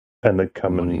in the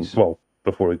coming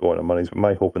before we go on to monies, but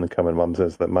my hope in the coming months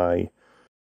is that my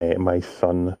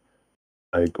son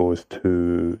goes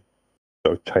to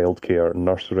sort of childcare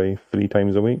nursery 3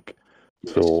 times a week.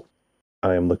 Yes. So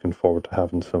I am looking forward to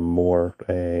having some more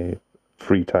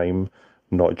free time,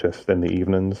 not just in the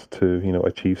evenings, to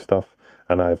achieve stuff.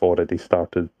 And I've already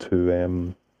started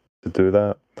to do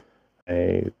that.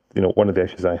 One of the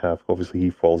issues I have, obviously, he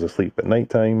falls asleep at night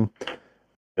time.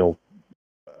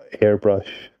 Airbrush,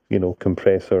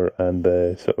 compressor, and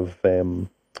the sort of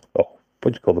what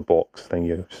do you call the box thing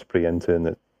you spray into, and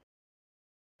it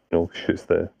shoots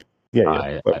the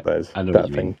that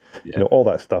thing. Yeah. All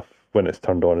that stuff when it's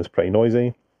turned on is pretty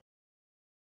noisy.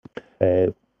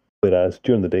 Whereas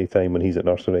during the daytime when he's at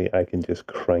nursery, I can just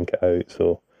crank it out.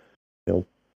 So,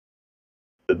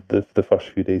 the first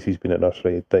few days he's been at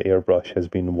nursery, the airbrush has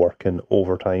been working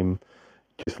overtime,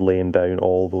 just laying down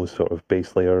all those sort of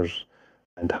base layers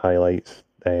and highlights,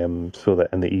 so that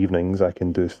in the evenings I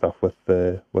can do stuff with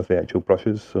the actual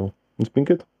brushes. So it's been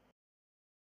good.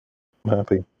 I'm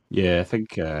happy. Yeah, I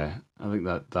think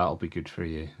that'll be good for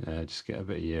you. Just get a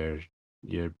bit of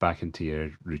your back into your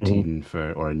routine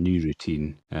or a new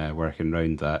routine, working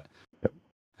around that. Yep.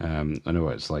 I know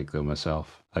what it's like though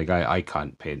myself. Like I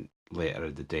can't paint later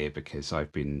in the day because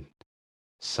I've been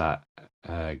sat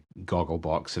goggle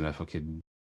boxing if I could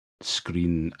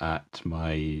screen at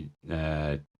my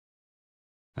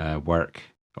work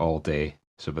all day.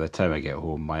 So by the time I get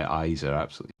home, my eyes are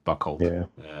absolutely buckled. Yeah.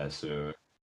 So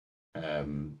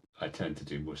I tend to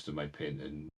do most of my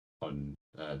painting on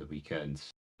the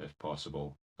weekends, if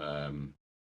possible, or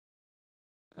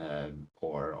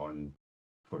on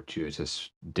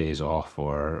fortuitous days off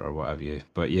or what have you.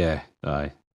 But yeah,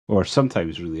 or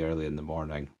sometimes really early in the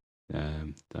morning.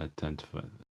 I tend to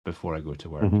before I go to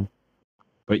work. Mm-hmm.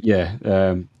 But yeah,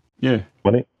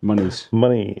 money's.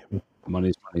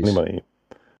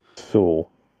 So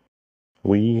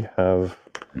we have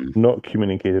not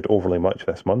communicated overly much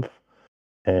this month.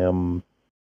 Have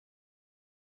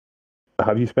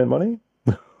you spent money?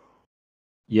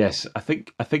 Yes, I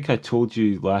think I told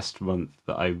you last month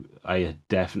that I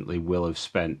definitely will have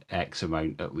spent X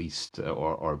amount at least,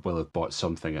 or will have bought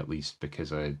something at least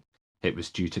because it was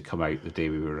due to come out the day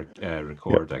we were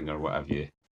recording or what have you,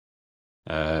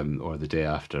 or the day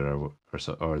after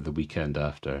or the weekend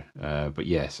after. But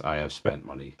yes, I have spent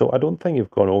money. So I don't think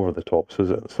you've gone over the top. So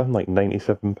is it something like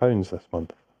 £97 this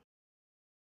month?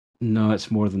 No,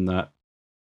 it's more than that.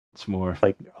 It's more,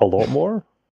 like a lot more.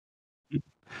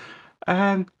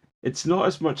 It's not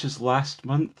as much as last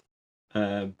month,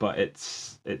 but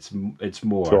it's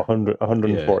more. So 100, Yeah.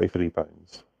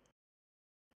 £143.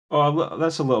 Oh,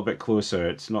 that's a little bit closer.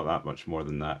 It's not that much more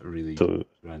than that, really, So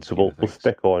grand so scheme of we'll things.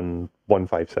 stick on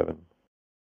 157.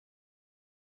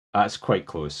 That's quite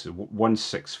close. Right,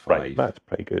 165. that's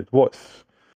pretty good. What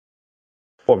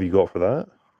have you got for that?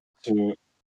 So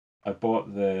I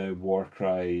bought the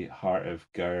Warcry Heart of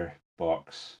Gur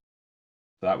box.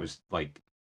 That was like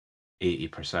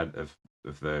 80% of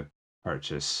the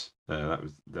purchase. That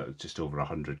was just over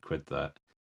 100 quid. That,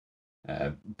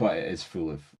 but it is full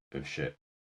of shit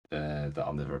that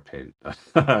I'll never paint.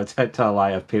 I tell a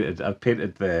lie. I've painted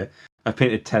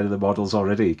 10 of the models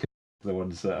already. The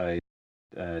ones that I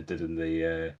did in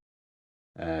the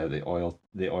oil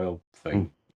Mm.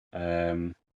 thing.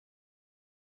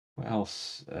 What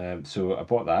else? So I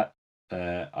bought that.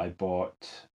 I bought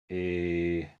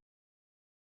a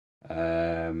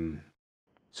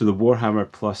so the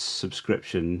Warhammer Plus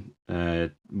subscription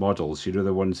models. You know,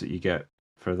 the ones that you get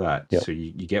for that. Yep. So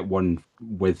you get one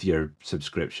with your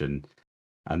subscription,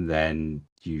 and then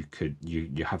you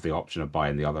have the option of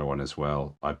buying the other one as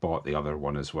well. I bought the other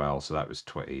one as well, so that was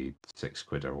 26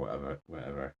 quid or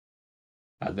whatever.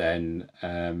 And then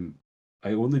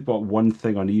I only bought one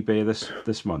thing on eBay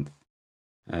this month.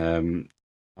 Um,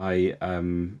 I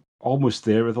am almost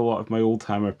there with a lot of my old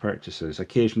hammer purchases.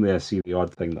 Occasionally, I see the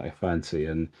odd thing that I fancy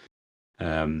um,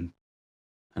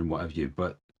 and what have you.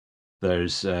 But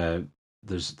there's uh,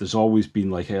 there's always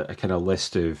been like a kind of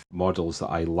list of models that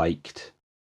I liked,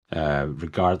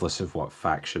 regardless of what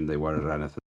faction they were or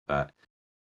anything like that.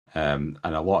 And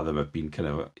a lot of them have been kind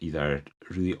of either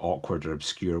really awkward or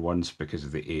obscure ones because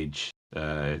of the age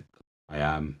I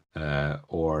am, um,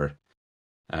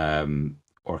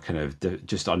 or kind of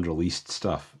just unreleased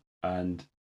stuff. And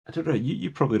I don't know,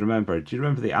 you probably remember. Do you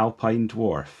remember the Alpine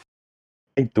Dwarf?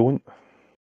 I don't.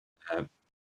 Uh,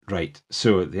 right.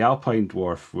 So the Alpine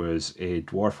Dwarf was a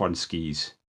dwarf on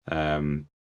skis um,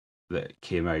 that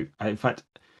came out. In fact,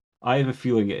 I have a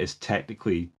feeling it is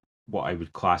technically what I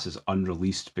would class as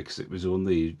unreleased because it was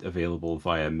only available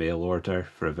via mail order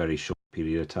for a very short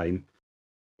period of time.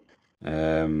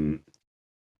 Um,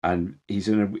 and he's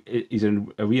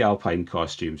in a wee alpine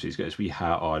costume, so he's got his wee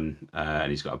hat on,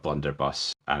 and he's got a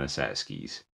blunderbuss and a set of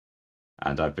skis.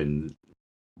 And I've been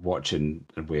watching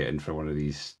and waiting for one of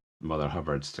these Mother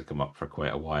Hubbards to come up for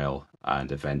quite a while,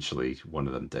 and eventually one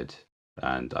of them did,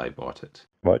 and I bought it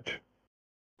Much.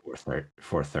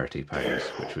 for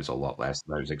 £30, which was a lot less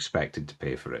than I was expecting to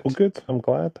pay for Well, it. good. I'm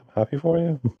glad. I'm happy for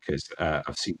you. Because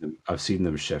I've seen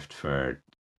them shift for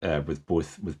with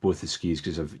both the skis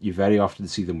because you very often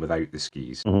see them without the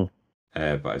skis, Hmm.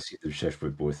 but I've seen them shift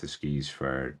with both the skis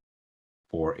for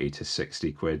 40 to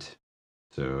 60 quid.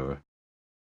 So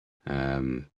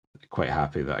um, quite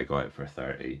happy that I got it for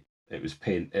 30.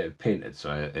 It painted,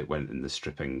 so it went in the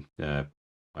stripping pile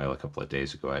a couple of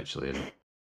days ago actually, and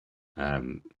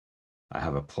um, I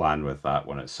have a plan with that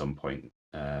one at some point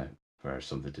for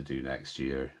something to do next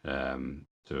year.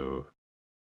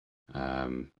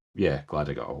 Yeah, glad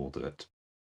I got a hold of it.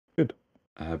 Good.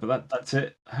 But that's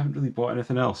it. I haven't really bought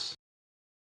anything else.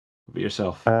 What about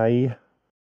yourself? I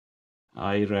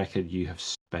I reckon you have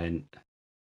spent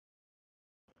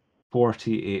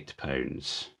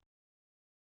 £48.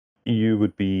 You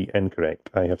would be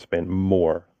incorrect. I have spent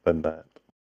more than that.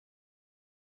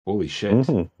 Holy shit.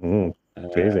 Crazy.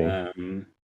 Um,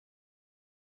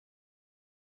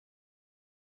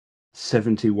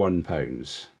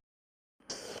 £71.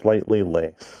 Slightly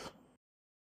less.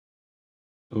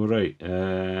 All right.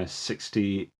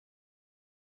 £65.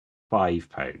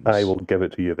 I will give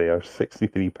it to you there.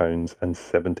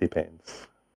 £63.70.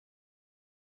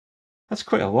 That's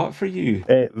quite a lot for you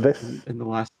This in the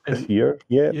last. this year,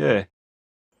 yeah. Yeah.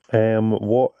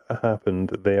 What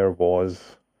happened there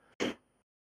was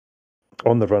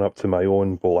on the run up to my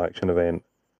own bolt action event,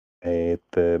 the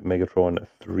Megatron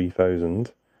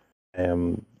 3000.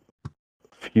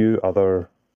 Few other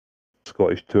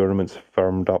Scottish tournaments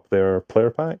firmed up their player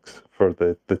packs for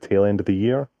the tail end of the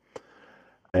year.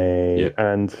 Yeah.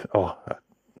 And I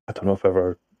don't know if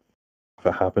it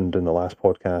happened in the last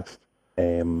podcast,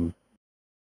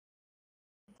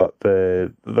 but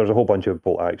there's a whole bunch of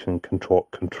bolt action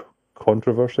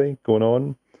controversy going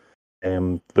on.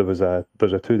 There's a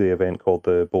 2-day event called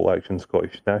the Bolt Action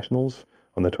Scottish Nationals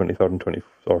on the 23rd and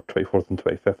 24th and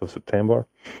 25th of September.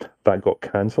 That got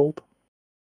cancelled.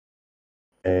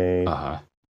 Uh-huh.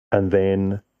 And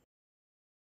then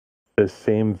the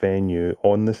same venue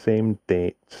on the same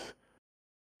dates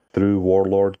through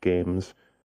Warlord Games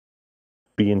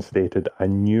reinstated a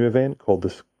new event called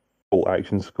the Bolt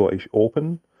Action Scottish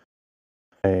Open,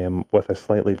 with a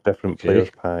slightly different Okay. players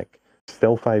pack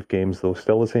Still 5 games though,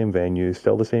 still the same venue,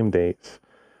 still the same dates.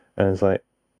 And it's like,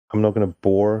 I'm not going to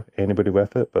bore anybody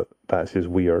with it, but that's just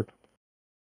weird.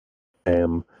 But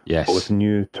with Yes.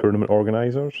 new tournament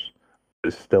organisers,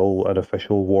 it's still an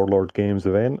official Warlord Games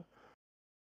event.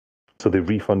 So they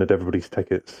refunded everybody's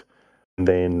tickets and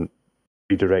then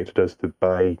redirected us to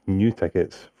buy new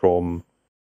tickets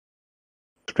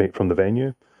straight from the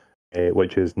venue,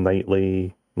 which is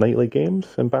nightly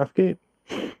games in Bathgate.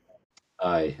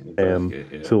 Aye.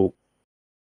 Bathgate, yeah. So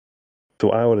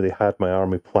I already had my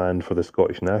army planned for the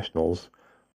Scottish Nationals.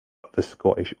 The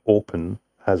Scottish Open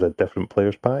has a different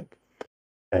players pack.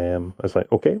 I was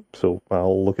like, okay, so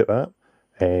I'll look at that.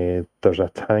 There's a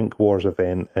Tank Wars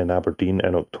event in Aberdeen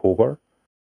in October,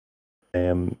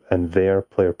 and their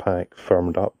player pack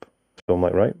firmed up. So I'm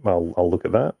like, right, I'll look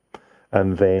at that.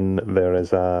 And then there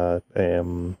is the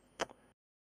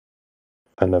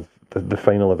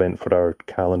final event for our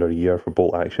calendar year for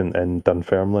Bolt Action in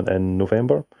Dunfermline in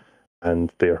November,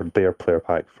 and their player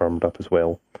pack firmed up as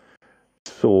well.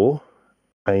 So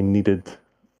I needed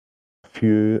a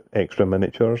few extra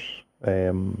miniatures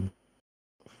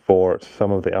for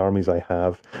some of the armies I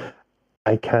have.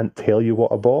 I can't tell you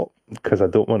what I bought because I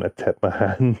don't want to tip my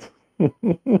hand.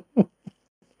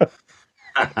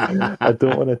 I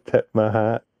don't want to tip my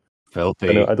hat.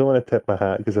 Filthy. I don't want to tip my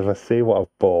hat because if I say what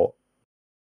I've bought,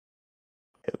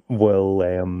 it will.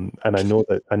 And I know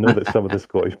that some of the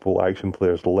Scottish Bolt Action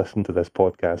players listen to this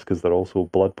podcast because they're also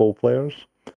Blood Bowl players.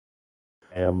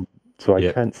 So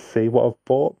I can't say what I've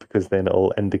bought because then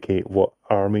it'll indicate what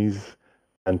armies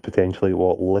and potentially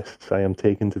what lists I am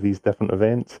taking to these different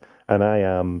events. And I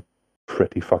am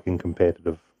pretty fucking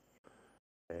competitive.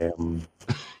 And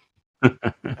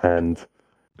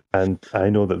I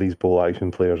know that these Bolt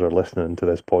Action players are listening to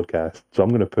this podcast, so I'm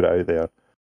going to put it out there.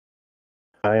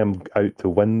 I am out to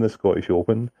win the Scottish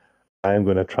Open. I am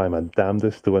going to try my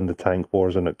damnedest to win the Tank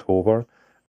Wars in October,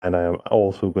 and I am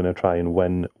also going to try and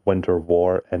win Winter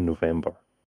War in November.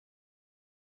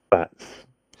 That's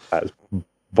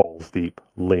balls deep,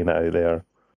 laying it out there.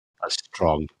 That's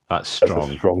strong. That's strong.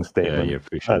 That's a strong statement. Yeah, you're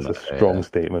pushing That's a strong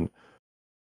statement.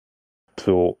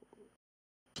 So,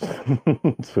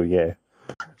 so yeah.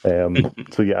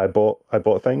 I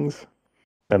bought things,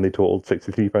 and they totaled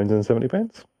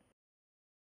 £63.70.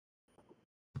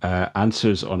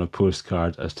 Answers on a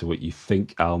postcard as to what you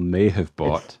think Al may have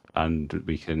bought, and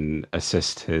we can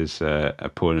assist his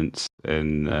opponents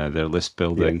in their list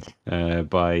building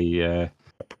by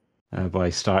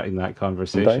starting that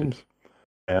conversation.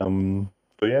 Sometimes.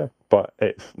 So yeah, but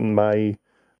it's my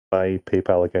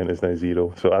PayPal account is now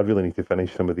 0, so I really need to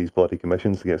finish some of these bloody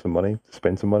commissions to get some money, to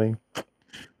spend some money.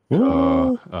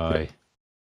 Oh, aye.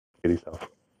 Scary stuff.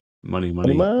 Money.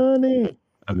 Amazing.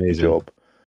 Good job.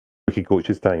 Rookie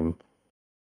Coaches time.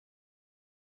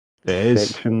 It is.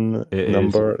 Section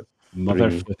number 3.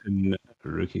 Mother flipping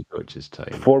Rookie Coaches time.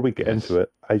 Before we get into it,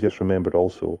 I just remembered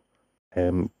also,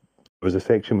 there was a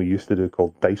section we used to do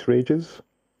called Dice Rages,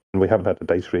 and we haven't had a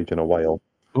Dice Rage in a while.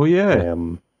 Oh, yeah.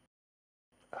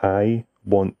 I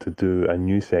want to do a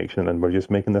new section, and we're just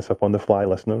making this up on the fly,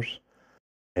 listeners.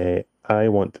 I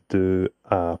want to do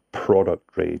a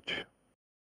product rage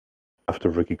after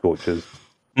Rookie Coaches.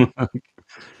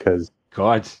 Because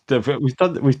God,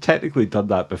 we've technically done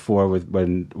that before with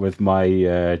my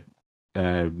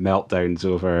meltdowns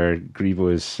over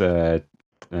Grivo's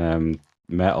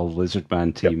Metal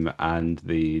Lizardman team and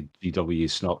the GW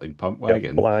Snotling Pump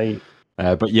Wagon.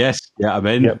 But yes, I'm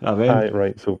in. Yep, I'm in.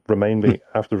 Right, so remind me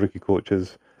after Rookie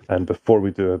Coaches, and before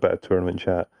we do a bit of tournament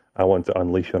chat, I want to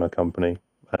unleash on a company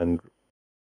and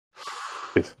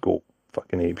just go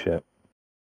fucking apeshit.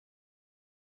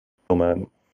 Oh man.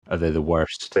 Are they the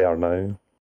worst? They are now.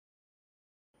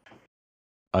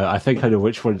 I think I know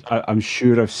which one. I'm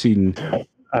sure I've seen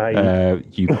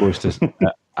you post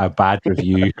a bad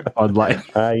review online.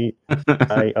 I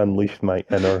unleashed my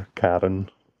inner Karen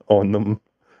on them,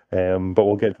 but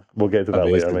we'll get to that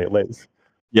later, mate.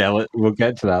 We'll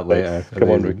get to that later. Come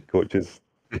on, Rookie Coaches.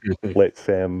 Let's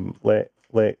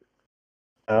let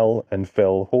Al and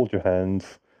Phil hold your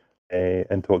hands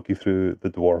and talk you through the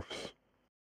dwarfs.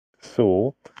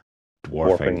 So,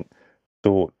 dwarfing.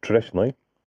 So traditionally,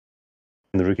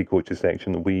 in the Rookie Coaches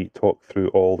section, we talk through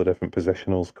all the different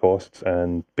positionals, costs,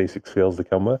 and basic skills they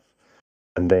come with.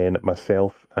 And then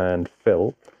myself and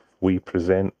Phil, we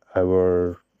present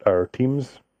our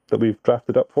teams that we've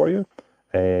drafted up for you.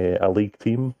 A league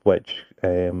team, which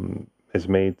is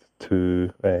made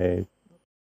to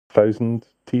 1,000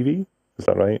 TV. Is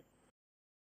that right?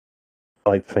 I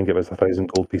like to think it was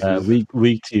 1,000 gold pieces.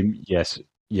 League team, yes.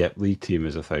 Yeah, league team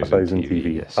is 1,000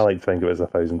 TV. Yes. I like to think it was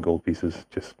 1,000 gold pieces,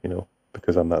 just,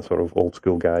 because I'm that sort of old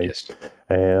school guy. Yes.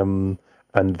 And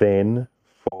then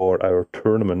for our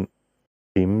tournament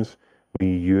teams, we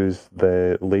use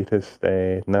the latest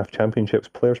NAF Championships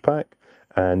Players Pack,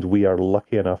 and we are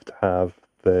lucky enough to have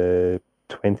the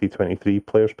 2023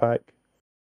 Players Pack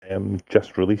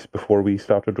just released before we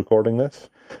started recording this.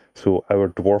 So our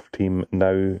dwarf team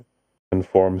now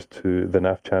conforms to the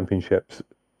NAF Championships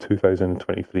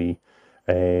 2023.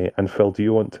 And Phil, do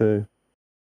you want to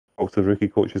talk to the rookie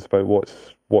coaches about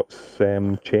what's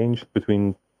changed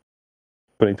between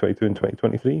 2022 and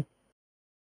 2023?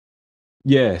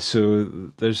 Yeah,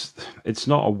 so it's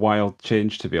not a wild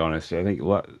change, to be honest. I think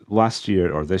last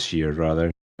year, or this year rather,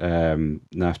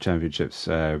 NAF Championships,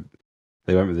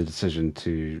 they went with the decision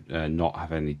to not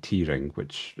have any tiering,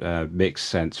 which makes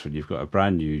sense when you've got a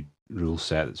brand new rule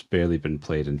set that's barely been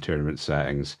played in tournament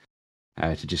settings,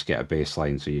 to just get a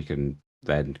baseline so you can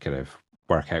then kind of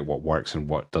work out what works and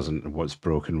what doesn't, and what's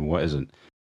broken and what isn't.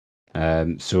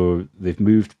 So they've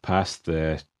moved past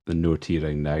the no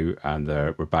tiering now, and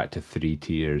we're back to 3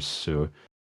 tiers. So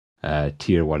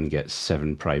tier 1 gets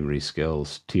 7 primary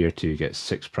skills, tier 2 gets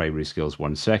 6 primary skills,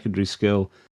 1 secondary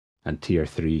skill, and tier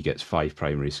 3 gets 5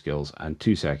 primary skills and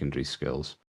 2 secondary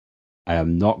skills. I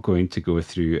am not going to go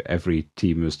through every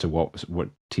team as to what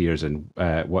tiers and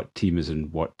what team is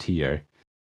in what tier,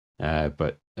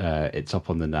 but it's up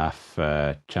on the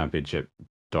NAF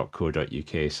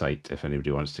championship.co.uk site if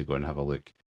anybody wants to go and have a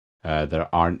look. There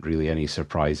aren't really any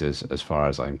surprises as far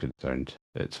as I'm concerned.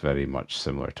 It's very much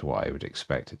similar to what I would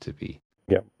expect it to be.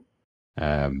 Yeah.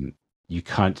 You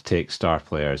can't take star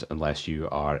players unless you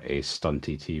are a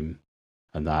stunty team,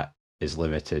 and that is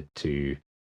limited to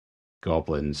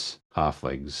goblins,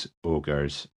 halflings,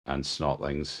 ogres, and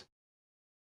snotlings.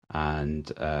 And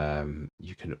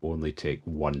you can only take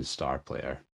 1 star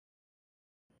player.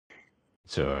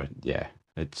 So yeah,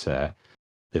 it's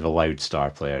they've allowed star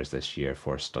players this year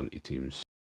for stunty teams.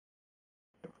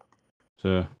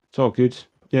 So it's all good.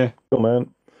 Yeah. Oh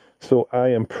man. So I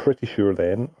am pretty sure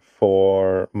then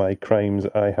for my crimes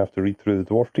I have to read through the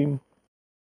dwarf team.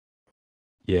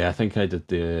 Yeah, I think I did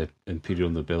the Imperial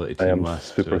Nobility I team am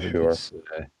last. super so sure.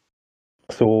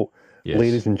 So, yes.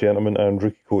 Ladies and gentlemen and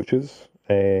rookie coaches,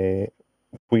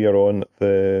 we are on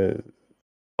the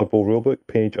Blood Bowl rulebook,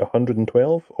 page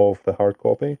 112 of the hard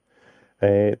copy.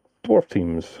 Dwarf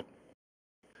teams.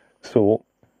 So,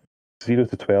 0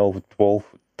 to 12, dwarf.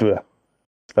 Bleh.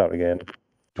 Start again.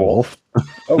 Dwarf.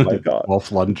 Oh my god. Dwarf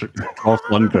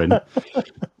Lundgren.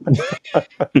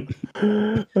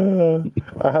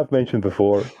 I have mentioned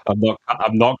before. I'm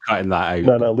not cutting that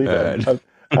out. No, leave it in.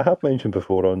 I have mentioned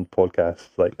before on podcasts,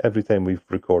 like every time we've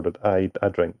recorded, I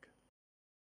drink.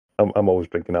 I'm always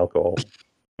drinking alcohol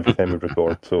every time we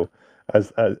record. So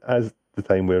as the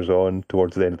time wears on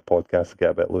towards the end of the podcast, I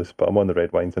get a bit loose. But I'm on the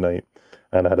red wine tonight,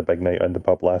 and I had a big night in the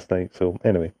pub last night. So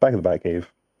anyway, back in the Batcave.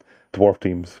 Dwarf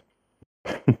teams.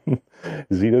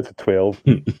 0 to 12.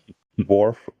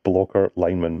 Dwarf, blocker,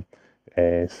 lineman.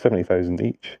 70,000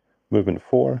 each. Movement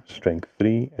 4, strength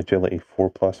 3, agility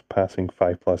 4+, passing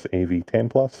 5+, AV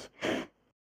 10+.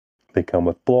 They come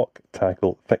with block,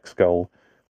 tackle, thick skull.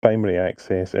 Primary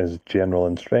access is general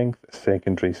and strength.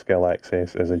 Secondary skill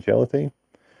access is agility.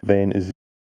 Then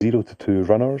 0 to 2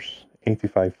 runners,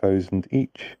 85,000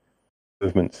 each.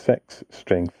 Movement 6,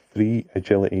 strength 3,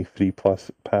 agility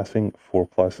 3+, passing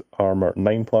 4+, armor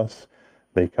 9+.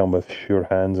 They come with sure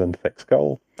hands and thick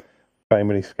skull.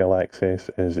 Primary skill access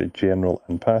is general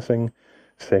and passing.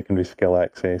 Secondary skill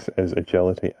access is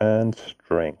agility and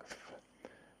strength.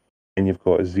 Then you've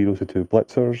got 0 to 2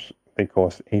 blitzers. They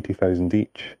cost 80,000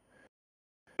 each.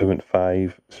 Movement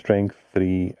 5, strength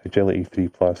 3, agility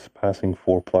 3+, passing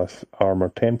 4+, armor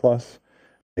 10+.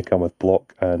 They come with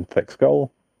block and thick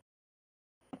skull.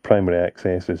 Primary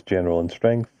access is general and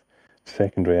strength.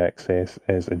 Secondary access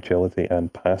is agility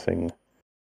and passing.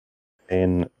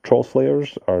 Then Troll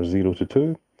Slayers are 0 to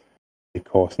 2. They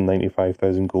cost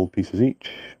 95,000 gold pieces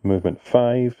each. Movement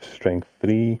 5, strength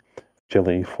 3,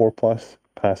 agility 4+,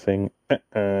 passing,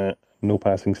 no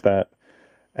passing stat.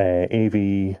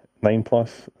 AV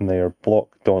 9+, and they are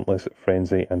block, dauntless,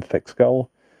 frenzy, and thick skull.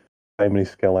 Primary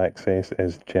skill access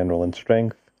is general and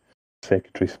strength.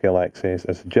 Secondary skill access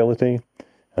is agility.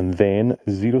 And then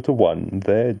 0 to 1,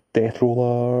 the Death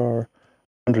Roller.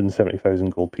 170,000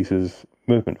 gold pieces,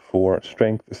 movement 4,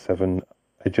 strength 7,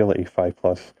 agility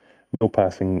 5+, no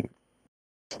passing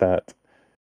stat,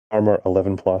 armor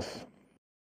 11+,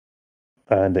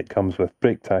 and it comes with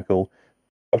break tackle,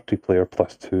 30 player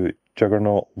 +2,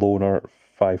 juggernaut, loner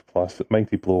 5+,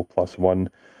 mighty blow +1,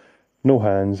 no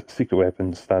hands, secret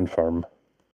weapon, stand firm.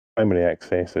 Primary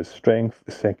access is strength,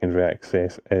 secondary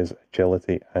access is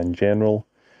agility and general.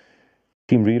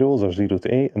 Team rerolls are 0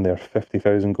 to 8 and they're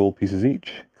 50,000 gold pieces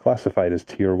each. Classified as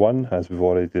Tier 1, as we've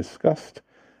already discussed.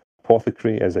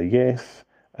 Apothecary is a yes,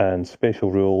 and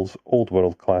special rules, Old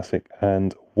World Classic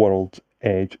and World's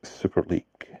Edge Super League.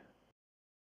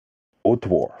 O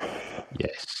Dwarf.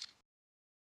 Yes.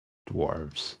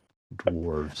 Dwarves.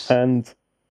 And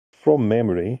from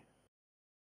memory,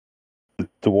 the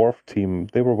Dwarf team,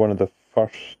 they were one of the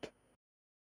first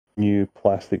new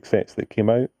plastic sets that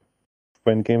came out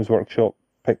when Games Workshop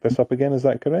picked this up again. Is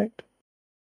that correct?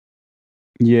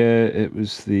 Yeah, it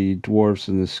was the Dwarves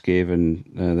and the Skaven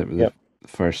that were the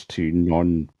first two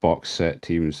non-box set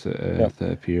teams that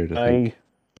appeared, I think.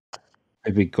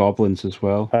 Maybe Goblins as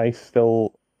well. I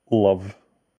still love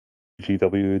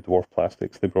GW Dwarf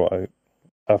Plastics they brought out.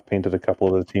 I've painted a couple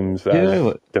of the teams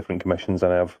as different commissions,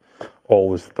 and I've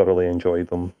always thoroughly enjoyed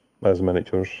them as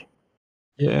miniatures.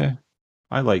 Yeah,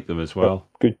 I like them as well.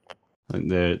 Good. I think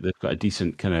they've got a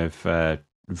decent kind of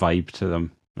vibe to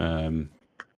them.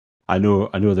 I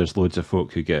know there's loads of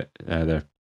folk who get their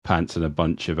pants in a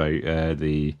bunch about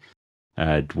the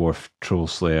dwarf troll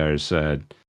slayers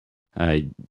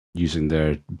using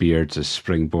their beards as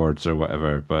springboards or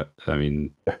whatever. But I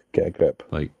mean, get a grip.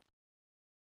 Like,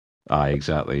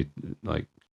 exactly. Like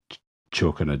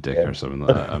choking a dick or something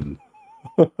like that.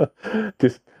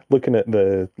 Just looking at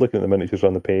the miniatures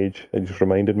on the page, it just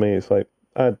reminded me. It's like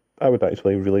I would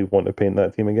actually really want to paint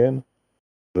that team again,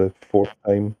 the fourth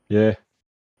time. Yeah.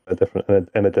 In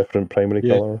a different primary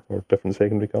color or different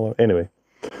secondary color. Anyway,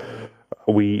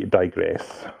 we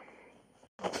digress.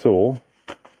 So,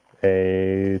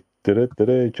 do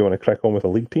you want to crack on with a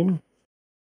league team?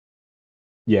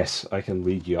 Yes, I can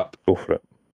lead you up. Go for it.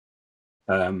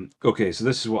 Okay, so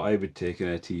this is what I would take in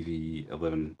a TV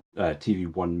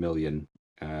 1 million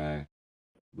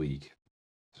league.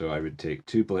 So I would take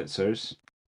 2 blitzers,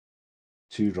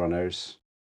 2 runners,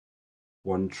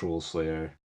 1 troll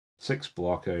slayer, 6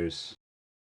 blockers,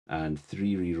 and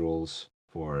 3 rerolls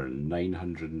for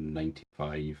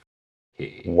 995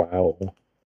 K. Wow.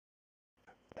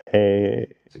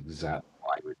 That's exactly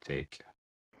what I would take.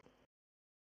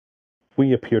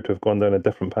 We appear to have gone down a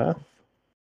different path.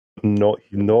 Not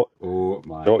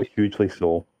hugely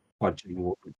so.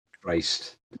 Fudging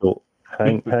Christ. So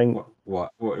hang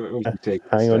what would you take?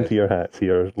 Hang on to your hats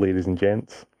here, ladies and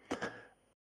gents.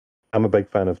 I'm a big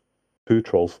fan of 2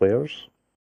 troll slayers,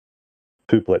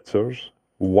 2 blitzers,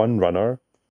 1 runner,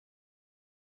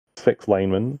 6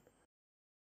 linemen,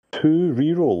 2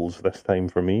 rerolls this time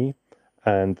for me,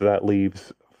 and that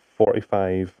leaves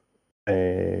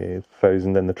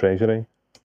 45,000 in the treasury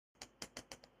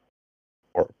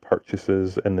for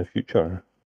purchases in the future.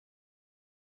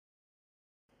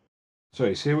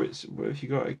 Sorry, say what have you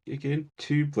got again?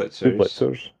 2 blitzers. 2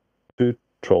 blitzers, 2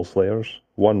 troll slayers,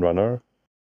 1 runner,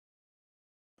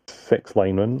 6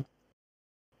 linemen,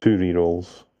 2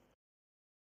 rerolls.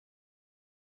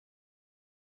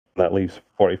 That leaves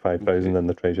 45,000 in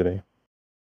the treasury.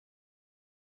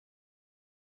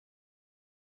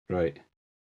 Right.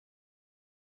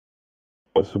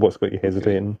 What's got you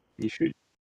hesitating? You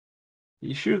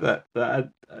sure that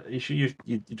you sure you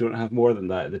don't have more than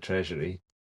that at the treasury?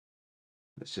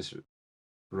 Let's just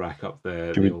rack up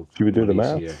the should we do the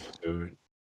math here. So,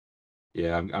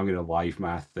 yeah, I'm going to live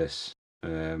math this.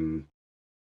 So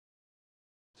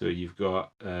you've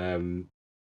got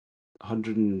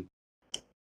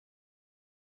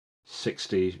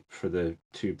 160 for the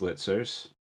 2 blitzers,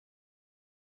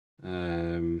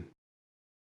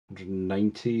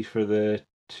 190 for the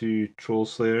 2 troll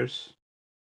slayers,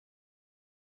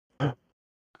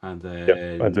 and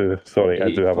then I do. Sorry,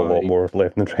 85. I do have a lot more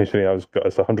left in the treasury.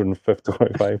 It's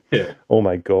 155. Yeah. Oh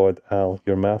my God, Al,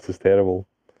 your math is terrible.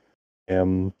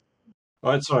 Oh,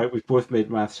 it's all right. We've both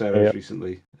made maths errors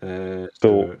recently.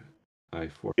 So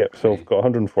I've got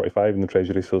 145 in the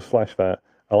treasury. So slash that.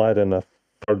 I'll add in a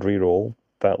 3rd reroll.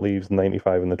 That leaves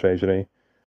 95 in the treasury.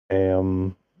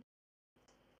 And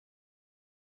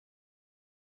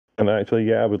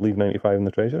actually, I would leave 95 in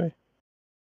the treasury.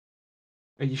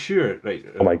 Are you sure? Right.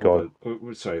 Oh my God.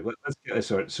 Oh, sorry. Let's get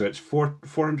this out. So it's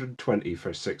 420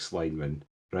 for 6 linemen,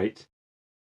 right?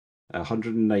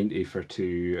 190 for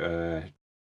 2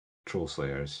 troll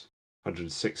slayers.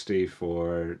 160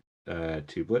 for 2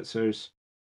 blitzers.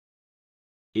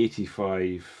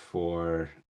 85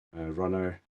 for a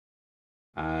runner.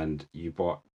 And you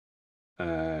bought.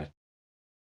 Oh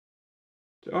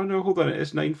no! Hold on. It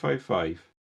is 955.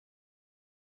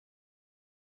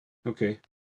 Okay.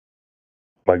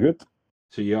 Am I good?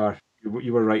 So you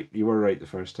were right. You were right the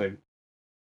first time.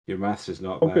 Your maths is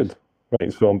not bad. Good.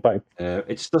 Right, so I'm back.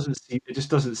 It just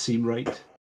doesn't seem right.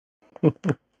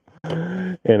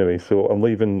 Anyway, so I'm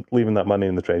leaving that money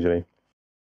in the treasury.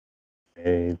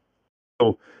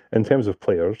 So in terms of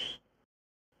players,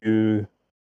 you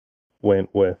went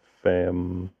with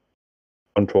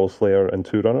Control Slayer and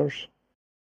two runners,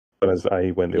 whereas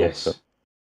I went the opposite.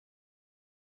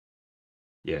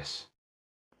 Yes.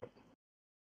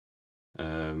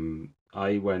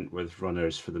 I went with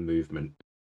runners for the movement,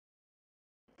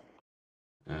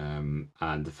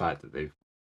 and the fact that they've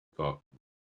got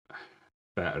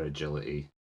better agility.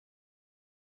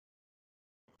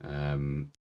 I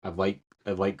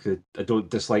don't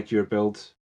dislike your build,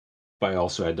 but I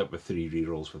also end up with 3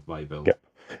 rerolls with my build. Yep.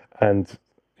 And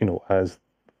as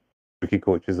rookie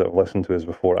coaches that have listened to us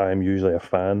before, I'm usually a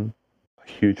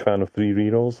huge fan of 3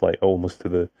 rerolls, like almost to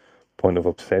the point of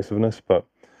obsessiveness. But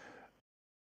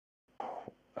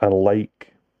I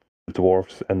like the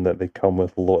dwarfs in that they come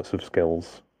with lots of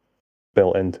skills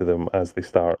built into them as they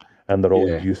start, and they're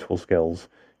all useful skills.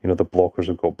 The blockers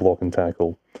have got block and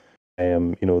tackle.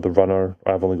 The runner,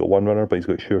 I've only got one runner, but he's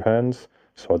got sure hands,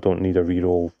 so I don't need a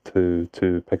reroll to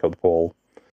pick up the ball.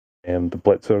 The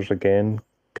blitzers again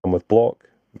come with block,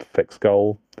 thick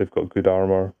skull. They've got good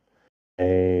armor,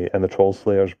 and the troll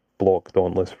slayers block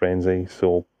dauntless frenzy.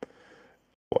 So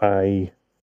I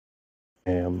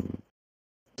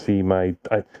see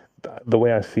the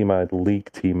way I see my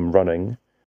league team running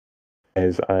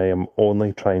is I am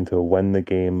only trying to win the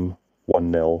game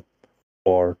 1-0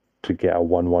 or to get a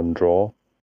 1-1 draw.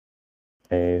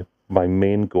 My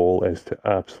main goal is to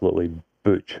absolutely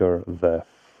butcher the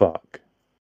fuck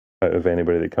out of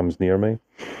anybody that comes near me.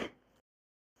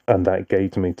 And that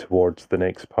guides me towards the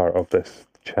next part of this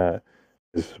chat,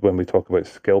 is when we talk about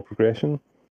skill progression.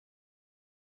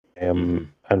 And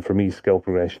for me, skill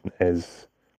progression is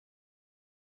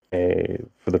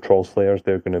for the Troll Slayers,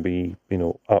 they're going to be,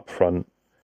 up front,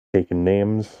 taking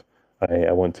names.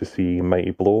 I want to see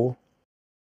Mighty Blow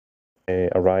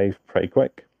arrive pretty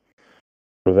quick.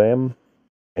 For them,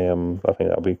 I think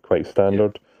that'll be quite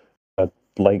standard. Yeah. I'd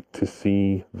like to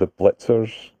see the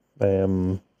Blitzers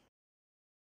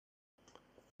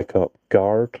pick up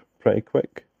Guard pretty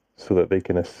quick so that they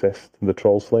can assist the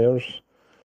Troll Slayers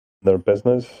in their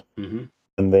business. And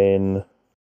then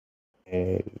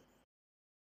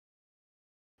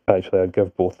actually I'd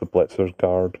give both the Blitzers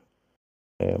Guard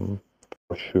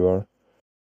for sure.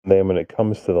 And then when it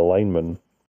comes to the linemen,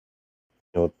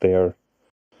 they're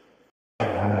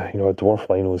a dwarf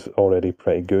line was already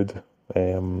pretty good.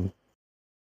 So,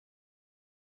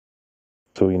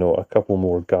 a couple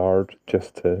more guard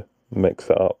just to mix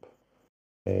it up,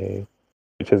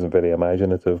 which isn't very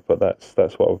imaginative, but that's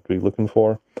what I would be looking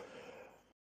for.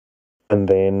 And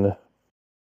then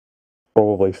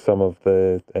probably some of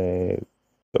the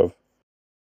sort of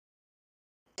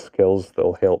skills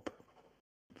that'll help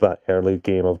that early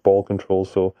game of ball control.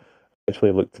 So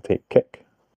actually look to take kick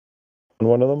on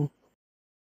one of them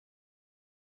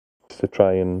to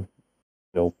try and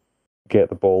get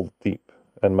the ball deep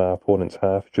in my opponent's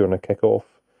half during a kickoff,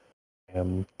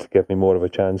 to give me more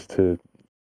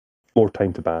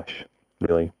time to bash,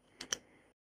 really.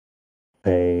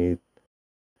 And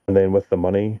then with the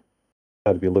money,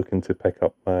 I'd be looking to pick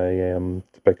up an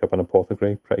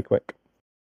apothecary pretty quick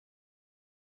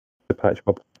to patch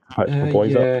my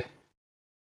boys up.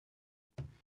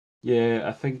 Yeah,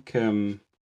 I think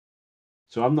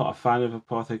so. I'm not a fan of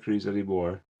apothecaries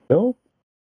anymore. No,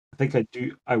 I think I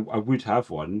do. I would have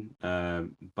one,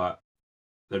 but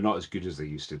they're not as good as they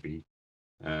used to be.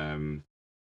 The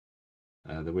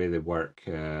way they work,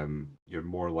 you're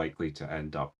more likely to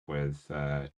end up with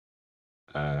a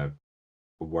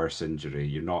worse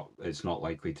injury. It's not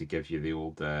likely to give you the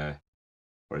old, or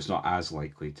it's not as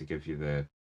likely to give you the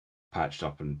patched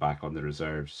up and back on the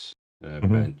reserves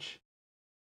bench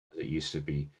as it used to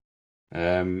be.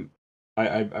 I'm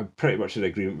pretty much in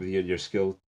agreement with you on your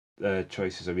skill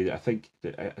choices. I mean, I think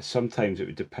that sometimes it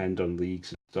would depend on leagues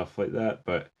and stuff like that,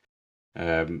 but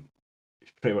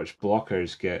pretty much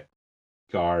blockers get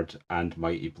guard and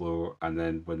mighty blow, and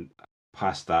then when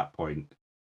past that point,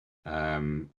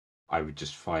 I would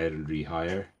just fire and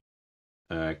rehire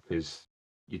because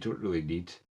you don't really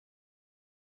need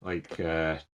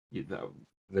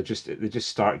they just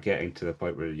start getting to the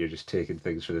point where you're just taking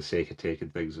things for the sake of taking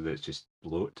things, and it's just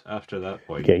bloat after that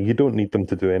point. Yeah, you don't need them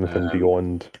to do anything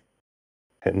beyond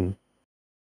hitting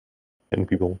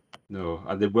people. No,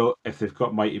 and they will, if they've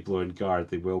got mighty blow and guard,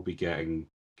 they will be getting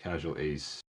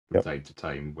casualties from time to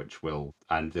time, which will,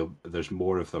 and there's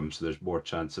more of them, so there's more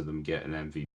chance of them getting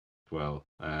MVP as well.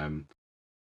 I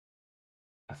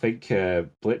think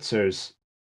blitzers,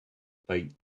 like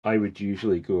I would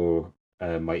usually go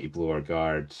Mighty Blow or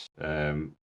Guard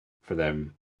for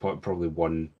them. Probably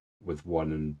one with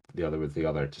one and the other with the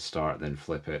other to start, and then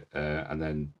flip it, and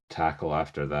then tackle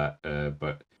after that.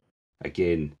 But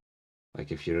again,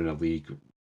 like if you're in a league,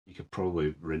 you could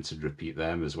probably rinse and repeat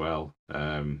them as well.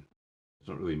 There's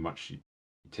not really much you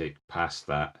take past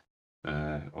that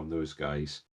on those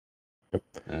guys.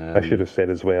 I should have said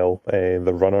as well,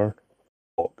 the runner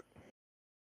block.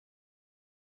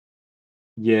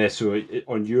 Yeah, so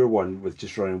on your one with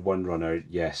just running one runner,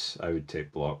 yes, I would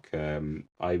take block. I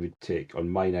would take on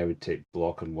mine. I would take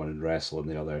block on one and wrestle on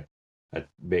the other. I'd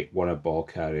make one a ball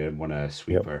carrier and one a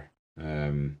sweeper.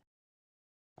 And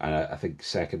I think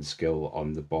second skill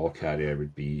on the ball carrier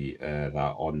would be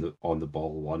that on the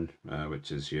ball one,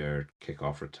 which is your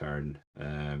kickoff return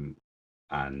and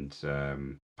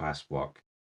pass block.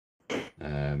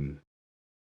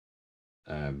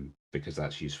 Because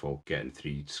that's useful, getting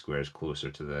 3 squares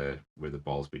closer to where the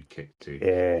ball's been kicked to.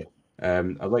 Yeah. I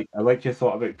like your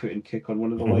thought about putting kick on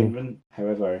one of the linemen.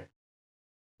 However,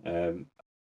 I don't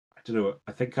know.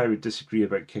 I think I would disagree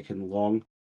about kicking long.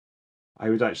 I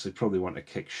would actually probably want to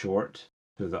kick short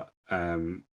so that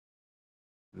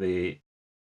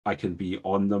I can be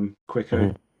on them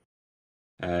quicker.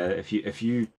 If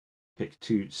you pick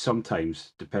two,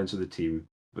 sometimes depends on the team.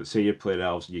 But say you're playing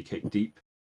elves and you kick deep,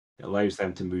 it allows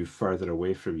them to move further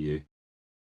away from you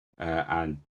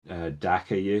and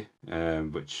Daka you,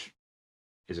 which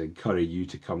is encourage you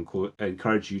to come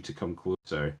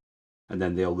closer, and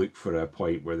then they'll look for a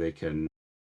point where they can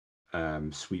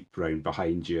sweep round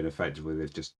behind you, and effectively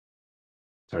they've just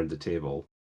turned the table.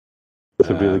 That's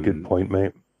a really good point,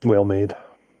 mate. Well made.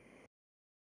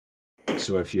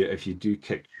 So if you do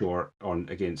kick short on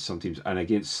against some teams and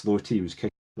against slow teams, kick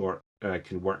short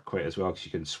can work quite as well because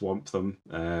you can swamp them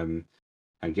and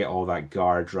get all that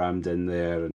guard rammed in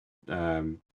there.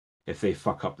 And if they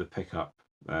fuck up the pickup,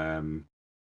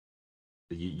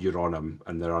 you're on them,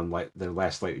 and they're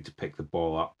less likely to pick the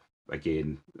ball up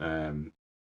again. And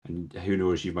who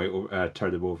knows, you might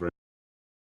turn them over and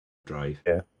drive.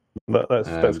 Yeah,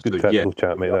 that's good tactical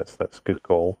chat, mate. That's good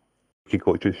call. You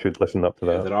coaches should listen up to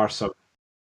that.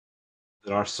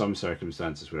 There are some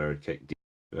circumstances where I would kick deep,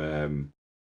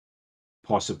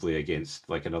 possibly against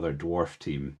like another dwarf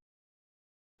team,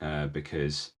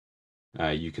 because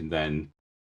you can then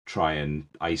try and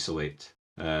isolate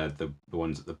the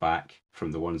ones at the back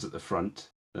from the ones at the front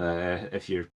if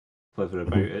you're clever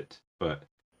about it. But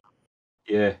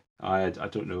yeah, I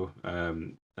don't know.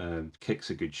 Kick's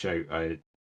a good shout. I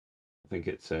think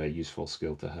it's a useful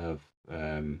skill to have.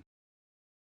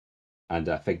 And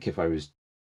I think if I was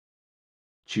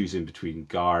choosing between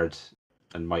guard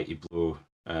and mighty blow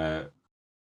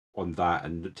on that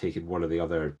and taking one or the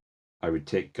other, I would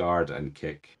take guard and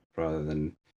kick rather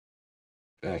than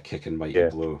kick and mighty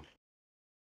blow.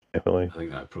 Definitely. I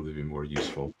think that would probably be more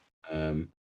useful.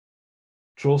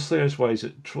 Troll Slayers wise,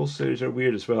 Troll Slayers are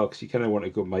weird as well because you kind of want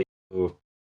to go mighty blow,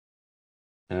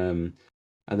 and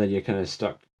then you're kind of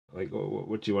stuck. Like,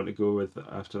 what do you want to go with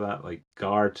after that? Like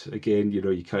guard again? You know,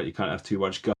 you can't have too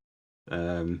much guard.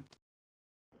 I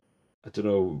don't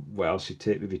know what else you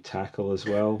take. Maybe tackle as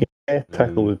well. Yeah,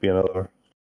 tackle would be another.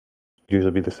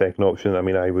 Usually be the second option. I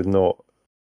mean, I would not,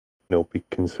 be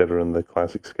considering the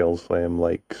classic skills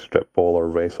like strip ball or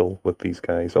wrestle with these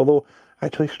guys. Although,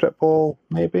 actually, strip ball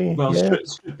maybe. Well, yeah.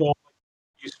 strip ball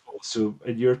is useful. So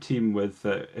in your team, with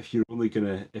if you're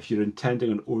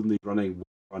intending on only running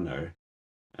one runner,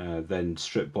 then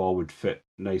strip ball would fit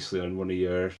nicely on one of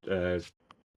your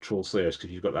Troll Slayers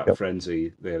because you've got that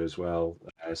frenzy there as well,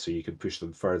 so you can push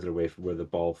them further away from where the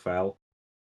ball fell.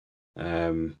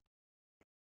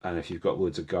 And if you've got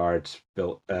loads of guards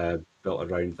built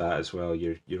around that as well,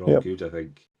 you're all good. I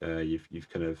think you've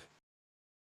kind of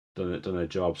done a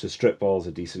job. So strip ball's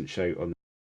a decent shout on.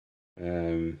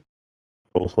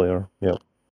 Troll Slayer, yeah.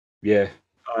 Yeah,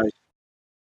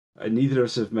 neither of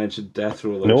us have mentioned Death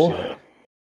Rollers yet.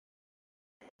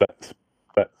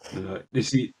 That's you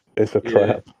see, it's a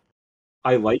trap.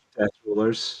 I like Death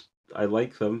Rollers. I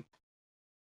like them.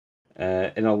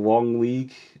 In a long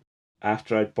league,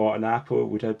 after I'd bought an Apo,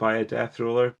 would I buy a Death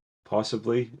Roller?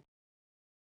 Possibly.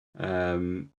 Yeah,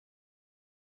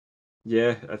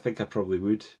 I think I probably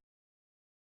would.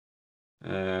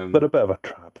 But a bit of a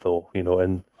trap, though,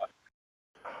 and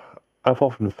I've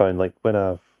often found, like, when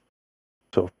I've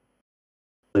sort of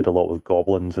played a lot with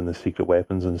goblins and the secret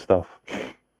weapons and stuff,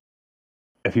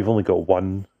 if you've only got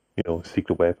one,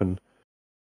 secret weapon,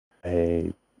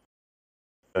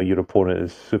 your opponent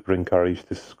is super encouraged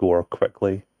to score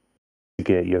quickly to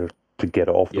get it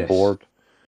off the board,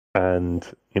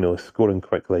 and scoring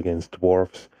quickly against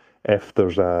dwarves. If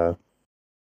there's a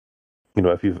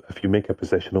if you make a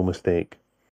positional mistake,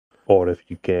 or if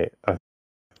you get a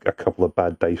couple of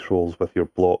bad dice rolls with your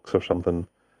blocks or something,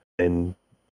 then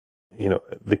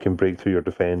they can break through your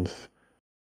defense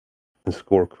and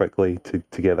score quickly to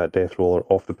get that death roller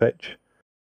off the pitch.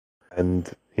 And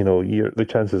the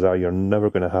chances are you're never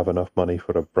going to have enough money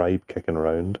for a bribe kicking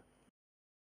around.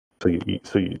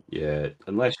 Yeah,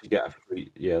 unless you get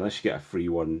a free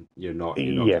one, you're not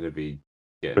Yeah, going to be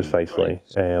getting precisely.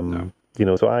 bribes.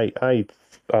 No. So I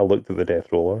looked at the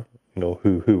death roller.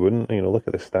 Who wouldn't? Look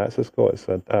at the stats it's got. It's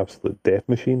an absolute death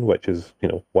machine, which is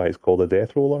why it's called a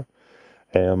death roller.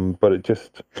 But it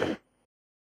just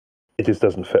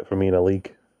doesn't fit for me in a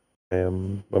league.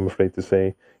 I'm afraid to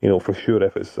say, for sure,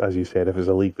 if it's, as you said, if it's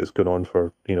a league that's gone on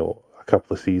for a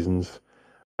couple of seasons,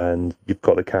 and you've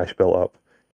got the cash built up,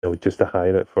 just to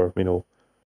hire it for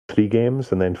 3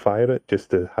 games and then fire it just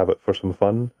to have it for some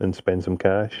fun and spend some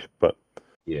cash. But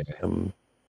Yeah. in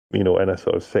a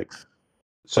sort of six.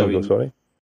 So I mean, sorry.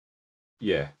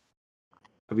 Yeah.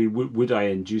 I mean, would I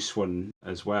induce one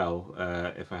as well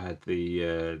if I had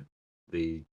the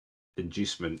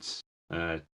inducements?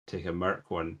 Take a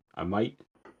Merc one. I might.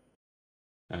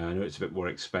 I know it's a bit more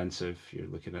expensive. You're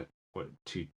looking at what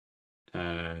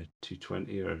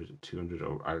 220 or 200,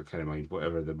 or I kind of mind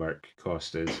whatever the Merc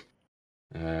cost is.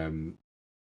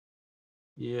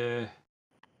 Yeah,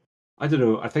 I don't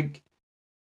know. I think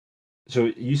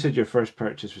so. You said your first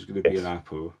purchase was going to be an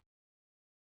Apo.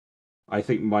 I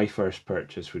think my first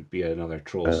purchase would be another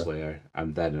Troll Slayer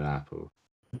and then an Apo.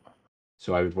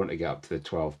 So I would want to get up to the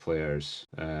 12 players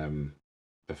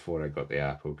before I got the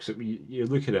Apo. Because you're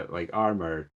looking at like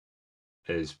armor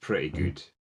is pretty good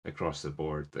across the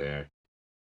board there.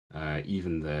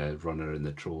 Even the runner and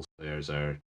the Troll Slayers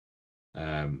are,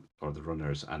 or the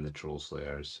runners and the Troll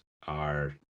Slayers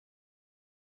are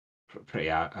pretty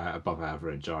above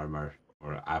average armor,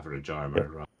 or average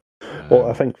armor. Yeah. Well,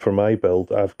 I think for my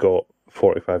build, I've got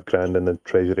 45 grand in the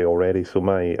treasury already, so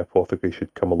my apothecary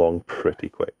should come along pretty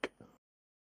quick.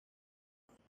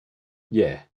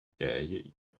 Yeah.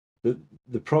 So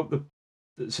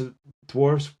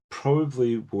dwarves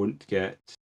probably won't get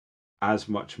as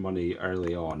much money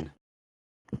early on.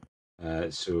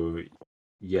 So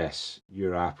yes,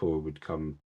 your Apo would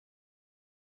come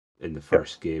in the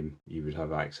first game. You would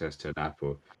have access to an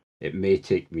Apo. It may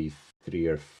take me 3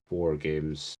 or 4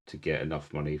 games to get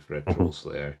enough money for a Troll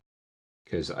Slayer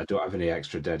because I don't have any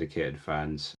extra dedicated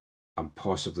fans. I'm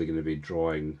possibly going to be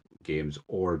drawing games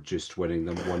or just winning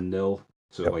them 1-0.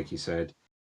 So like you said,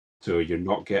 so you're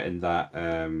not getting that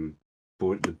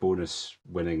the bonus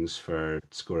winnings for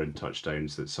scoring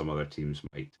touchdowns that some other teams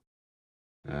might.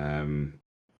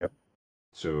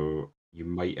 So you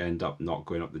might end up not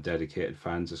going up the dedicated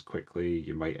fans as quickly.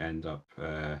 You might end up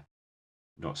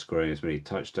not scoring as many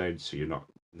touchdowns, so you're not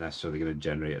necessarily going to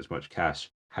generate as much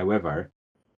cash. However,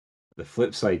 the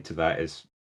flip side to that is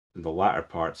in the latter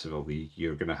parts of a league,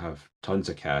 you're going to have tons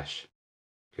of cash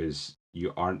because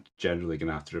you aren't generally going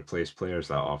to have to replace players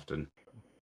that often.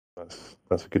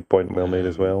 That's a good point, well made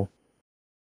as well.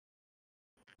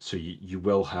 So you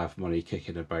will have money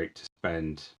kicking about to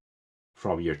spend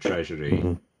from your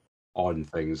treasury on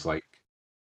things like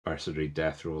mercenary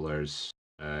death rollers,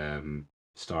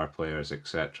 star players,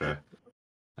 etc.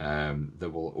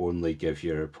 That will only give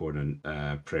your opponent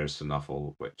prayers to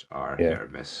Nuffle, which are hit or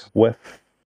miss. With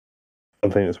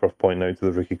something that's worth pointing out to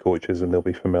the rookie coaches, and they'll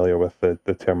be familiar with the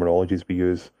terminologies we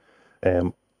use.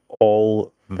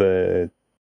 All the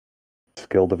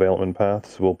skill development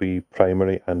paths will be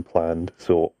primary and planned,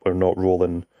 so we're not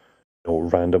rolling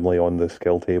randomly on the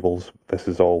skill tables. This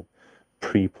is all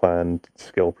pre-planned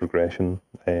skill progression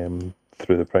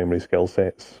through the primary skill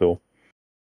sets. So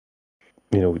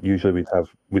usually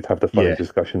we'd have the funny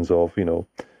discussions of go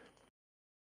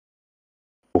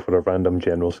for a random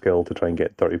general skill to try and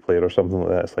get dirty player or something like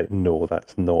that. It's like, no,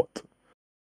 that's not what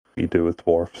you do with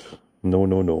dwarfs. No,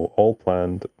 all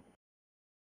planned.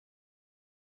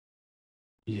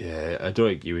 Yeah, I don't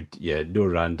think you would. Yeah, no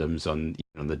randoms on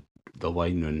the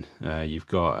lineman. You've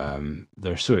got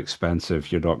they're so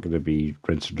expensive. You're not going to be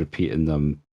rinse and repeating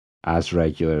them as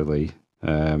regularly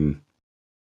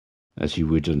as you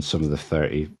would on some of the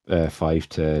 35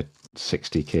 to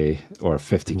 60k or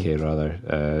 50k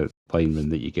rather linemen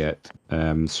that you get.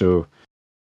 So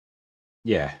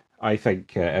yeah, I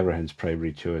think Everhand's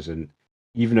primary chosen.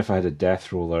 Even if I had a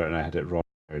death roller and I had it wrong,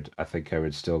 I think I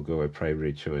would still go with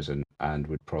primary chosen and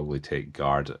would probably take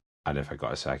guard. And if I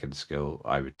got a second skill,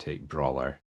 I would take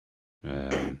brawler.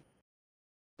 But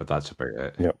that's about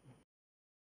it. Yep.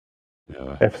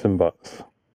 Ifs and buts.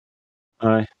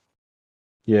 Aye.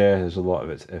 Yeah, there's a lot of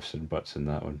it's ifs and buts in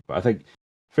that one. But I think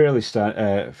fairly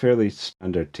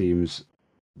standard teams.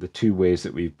 The two ways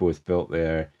that we've both built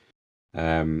there,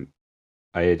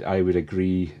 I would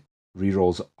agree.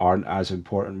 Rerolls aren't as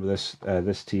important with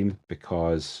this team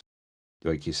because,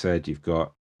 like you said, you've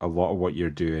got a lot of what you're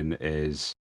doing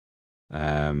is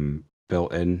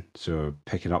built in. So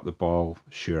picking up the ball,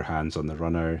 sure hands on the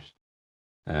runner,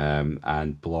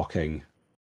 and block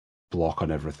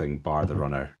on everything bar the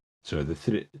runner. So the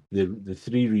three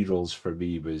rerolls for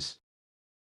me was,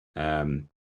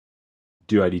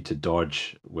 do I need to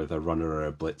dodge with a runner or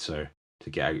a blitzer to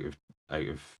get out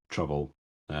of trouble,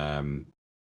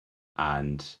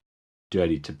 and do I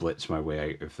need to blitz my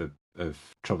way out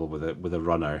of trouble with a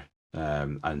runner,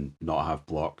 and not have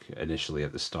block initially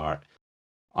at the start.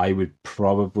 I would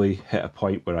probably hit a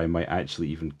point where I might actually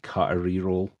even cut a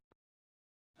reroll,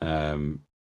 um,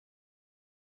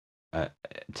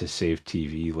 to save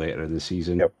TV later in the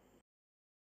season. Yep.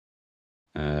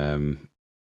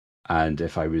 And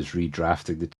if I was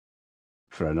redrafting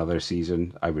for another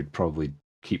season, I would probably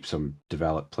keep some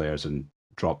developed players and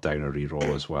drop down a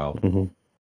reroll as well.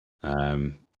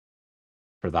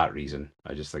 For that reason,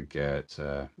 I just think it's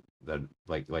that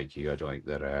like you, I don't think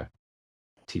they're a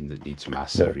team that needs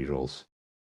massive rerolls.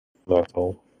 Not at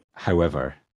all.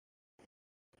 However,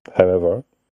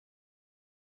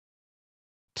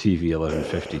 TV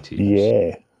 1150 teams.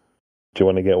 Yeah. Do you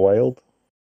want to get wild?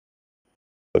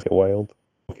 Let's get wild.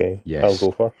 Okay. Yes. I'll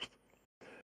go first.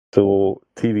 So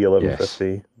TV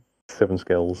 1150, 7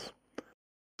 skills.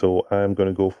 So I'm going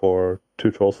to go for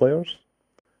 2 Troll Slayers.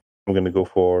 I'm going to go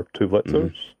for 2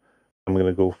 Blitzers. I'm going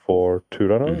to go for 2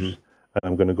 Runners. And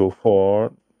I'm going to go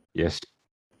for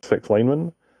 6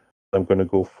 Linemen. I'm going to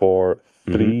go for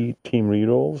 3 Team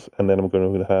Rerolls. And then I'm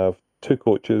going to have 2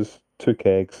 Coaches, 2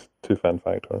 Kegs, 2 Fan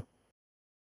Factor.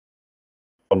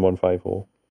 1150.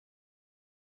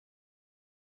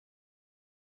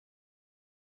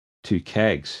 2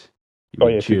 Kegs. Oh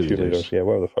yeah, 2 cheerleaders. Yeah,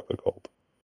 whatever the fuck they're called.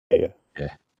 Yeah.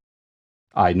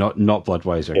 Aye, not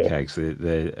Bloodweiser Kegs. The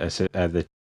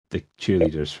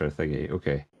cheerleaders for thingy.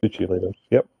 Okay. 2 cheerleaders.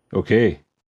 Yep. Okay.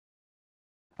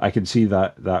 I can see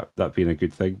that being a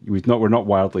good thing. We're not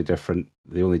wildly different.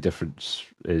 The only difference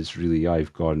is really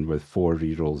I've gone with 4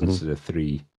 rerolls instead of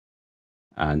 3,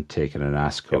 and taken an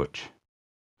ass coach.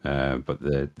 But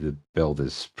the build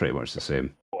is pretty much the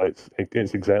same. Well, it's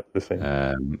exactly the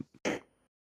same.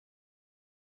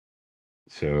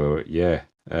 So yeah,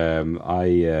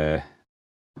 I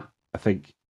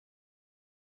think.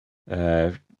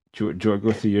 Do you want to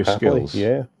go through your skills?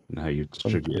 Yeah. And how you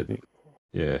distribute it?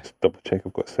 Yeah. Just double check.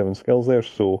 I've got 7 skills there.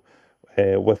 So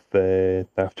with the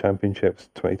NAF Championships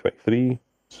 2023,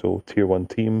 so Tier 1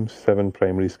 teams, 7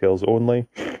 primary skills only.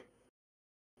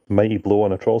 Mighty Blow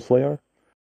on a Troll Slayer.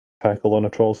 Tackle on a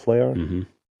Troll Slayer.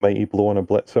 Mighty Blow on a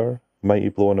Blitzer. Mighty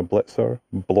Blow on a Blitzer.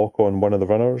 Block on one of the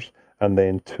runners. And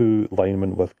then 2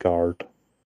 linemen with guard.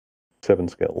 7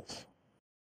 skills.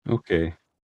 Okay. A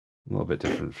little bit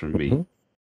different from me.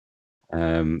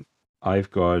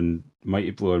 I've gone Mighty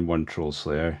Blow on 1 Troll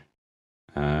Slayer,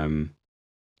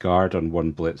 guard on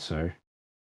 1 Blitzer,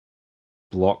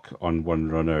 block on 1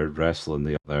 runner, wrestle on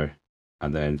the other,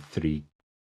 and then 3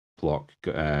 guard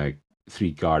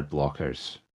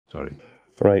blockers. Sorry.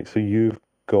 Right, so you've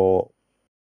got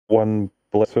 1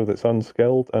 Blitzer that's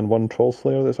unskilled and 1 Troll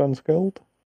Slayer that's unskilled?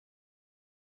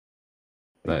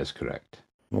 That is correct.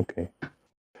 Okay.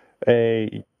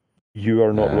 You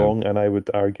are not wrong, and I would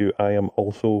argue I am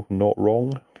also not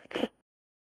wrong.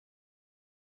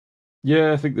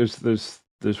 Yeah, I think there's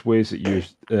ways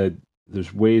that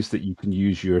there's ways that you can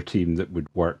use your team that would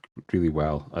work really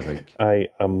well. I think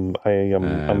I'm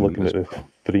looking at the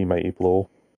 3 Mighty Blow.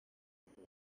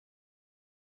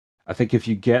 I think if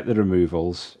you get the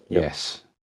removals, yes,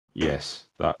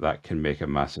 that can make a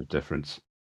massive difference.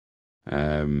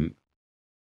 I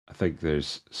think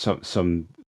there's some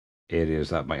areas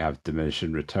that might have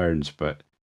diminishing returns, but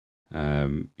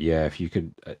if you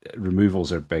could,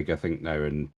 removals are big. I think now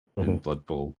in Blood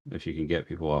Bowl, if you can get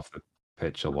people off the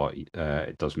pitch a lot,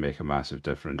 it does make a massive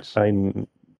difference.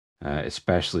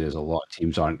 Especially as a lot of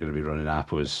teams aren't going to be running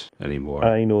Appos anymore.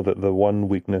 I know that the one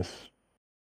weakness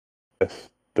this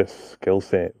skill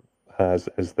set has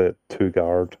is that 2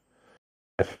 guard.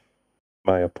 If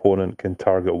my opponent can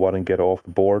target 1 and get it off the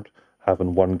board,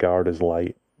 having 1 guard is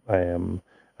light. And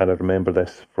I remember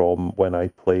this from when I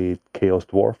played Chaos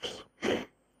Dwarfs. And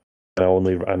I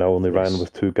only ran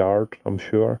with 2 guard, I'm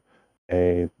sure.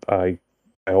 I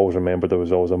always remember there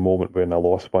was always a moment when I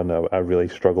lost one. I really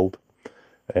struggled.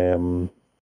 But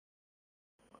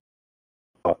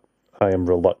I am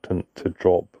reluctant to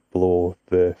drop below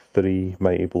the 3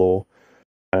 Mighty Blow.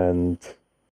 And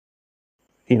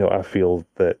I feel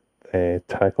that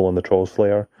tackle on the Troll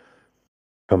Slayer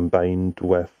combined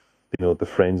with the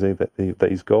frenzy that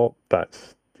he's got,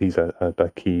 he's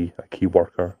a key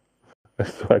worker,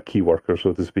 a key worker,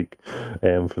 so to speak,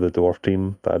 for the dwarf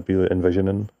team that I'd be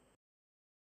envisioning.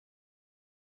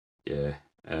 Yeah.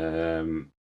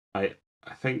 I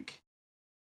think.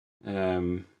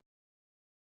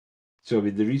 So I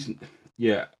mean the reason,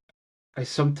 yeah, I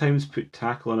sometimes put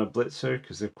tackle on a blitzer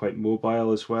because they're quite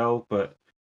mobile as well. But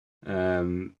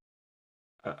um,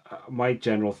 my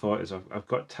general thought is I've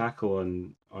got tackle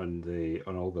on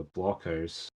all the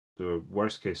blockers. So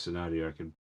worst case scenario, I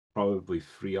can probably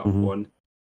free up Mm-hmm. one.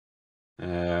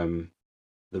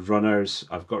 The runners,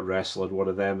 I've got wrestle on one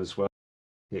of them as well.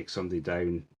 Take somebody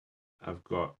down. I've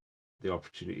got the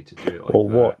opportunity to do it like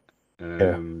Well, that.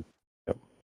 yeah. Yep.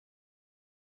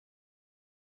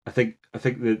 I think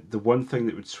the one thing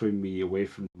that would swing me away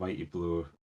from Mighty Blow,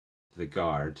 the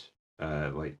guard,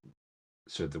 like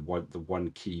so the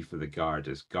one key for the guard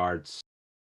is guards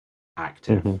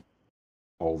active Mm-hmm.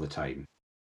 all the time.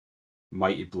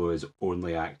 Mighty Blow is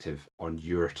only active on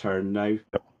your turn now.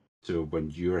 Yep. So when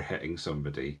you're hitting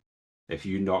somebody, if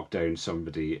you knock down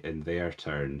somebody in their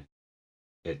turn,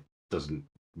 it doesn't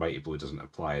Mighty Blow doesn't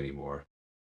apply anymore.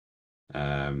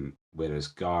 Whereas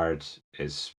guard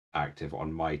is active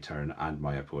on my turn and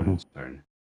my opponent's turn.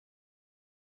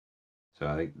 So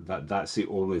I think that's the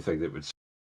only thing that would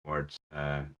towards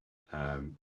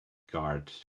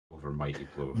guard over Mighty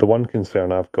Blow. The one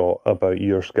concern I've got about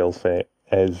your skill set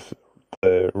is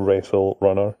the wrestle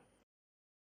runner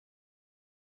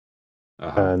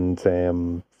and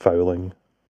fouling.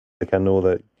 Like I know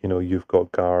that you've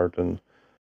got guard, and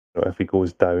if he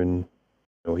goes down,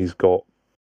 he's got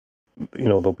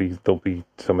there'll be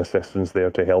some assistance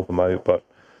there to help him out. But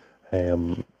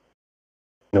with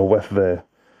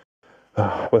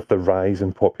the rise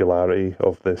in popularity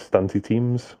of the stunty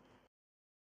teams,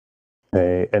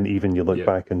 and even you look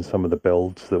back in some of the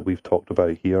builds that we've talked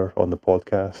about here on the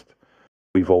podcast,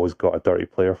 we've always got a dirty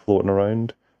player floating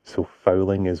around. So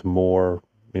fouling is more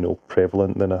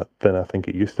prevalent than I think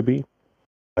it used to be,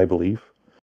 I believe.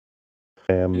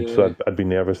 So I'd be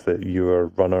nervous that your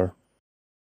runner,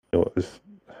 it was,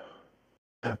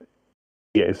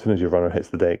 as soon as your runner hits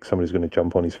the deck, somebody's going to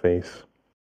jump on his face.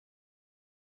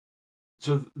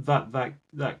 So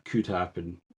that could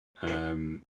happen,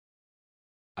 and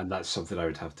that's something I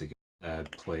would have to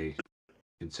play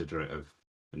considerate of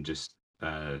and just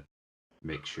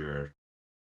make sure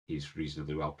he's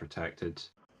reasonably well protected.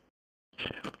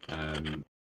 The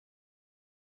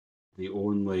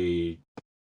only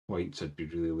points I'd be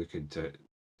really looking to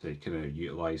kind of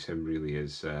utilize him really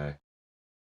is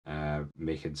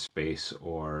making space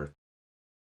or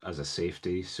as a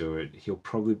safety. So he'll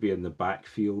probably be in the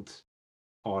backfield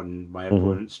on my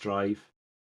opponent's drive.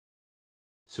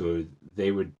 So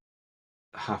they would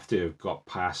have to have got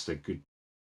past a good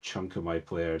chunk of my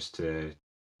players to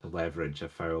leverage a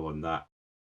foul on that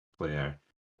player,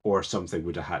 or something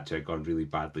would have had to have gone really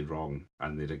badly wrong,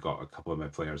 and they'd have got a couple of my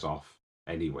players off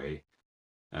anyway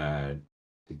to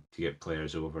get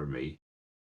players over me.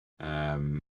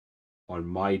 On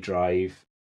my drive,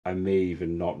 I may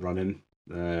even not run him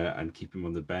and keep him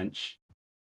on the bench.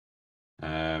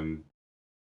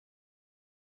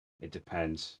 It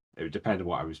depends. It would depend on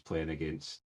what I was playing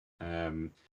against.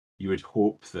 You would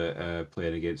hope that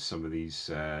playing against some of these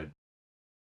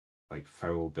like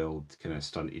foul build kind of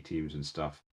stunty teams and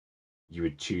stuff, you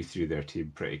would chew through their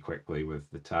team pretty quickly with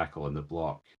the tackle and the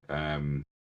block.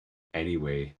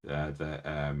 Anyway,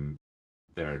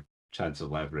 their chance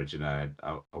of leverage and a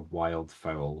wild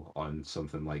foul on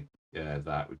something like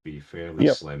that would be fairly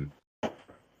slim.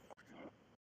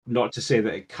 Not to say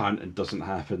that it can't and doesn't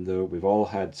happen, though. We've all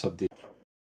had somebody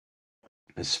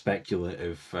a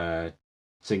speculative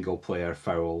single player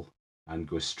foul and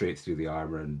go straight through the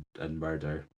armor and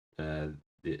murder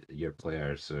your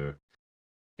player. So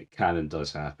it can and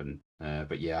does happen.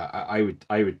 But yeah, I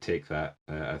would take that.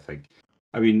 I think.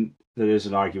 I mean, there is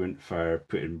an argument for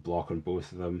putting block on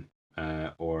both of them,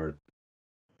 or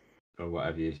what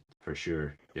have you, for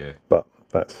sure. Yeah. But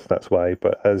that's why.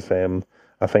 But as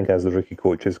I think as the rookie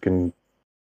coaches can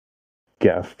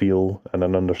get a feel and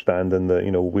an understanding that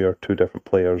we are two different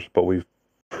players, but we've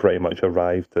pretty much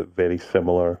arrived at very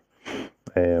similar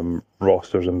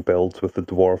rosters and builds with the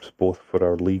dwarfs, both for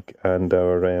our league and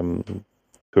our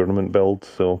tournament builds.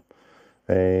 So,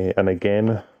 and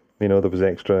again, there was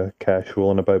extra cash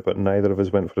rolling about, but neither of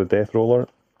us went for a death roller.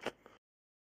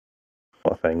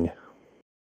 What a thing.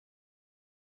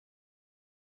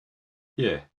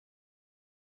 Yeah.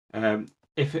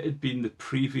 If it had been the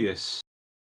previous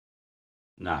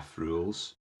NAF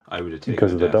rules, I would have taken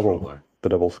because a of the death roller.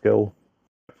 double skill.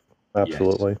 Yes,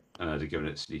 Absolutely. and I'd have given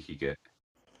it sneaky git.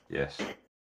 Yes,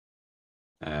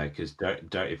 because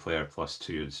dirty player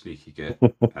 +2 and sneaky git,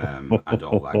 and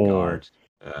all that guard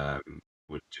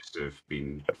would just have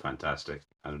been fantastic,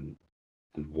 and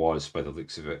was by the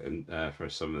looks of it, and for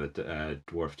some of the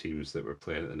dwarf teams that were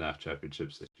playing at the NAF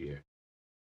Championships this year.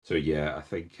 So yeah, I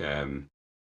think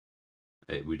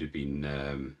it would have been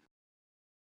a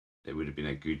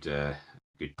good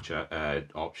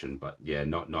option, but yeah,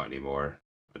 not anymore.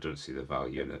 I don't see the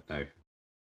value in it now.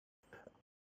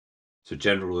 So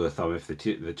general rule of thumb, if the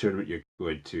tournament you're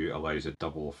going to allows a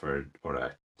double for or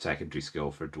a secondary skill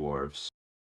for dwarves,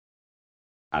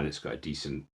 and it's got a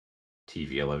decent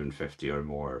TV 1150 or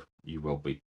more, you will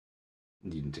be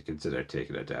needing to consider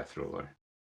taking a death roller.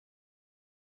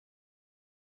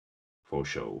 For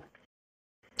sure.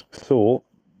 So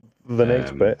the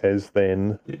next bit is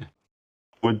then,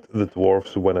 would the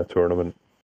dwarves win a tournament?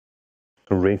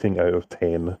 Rating out of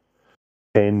 10.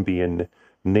 10 being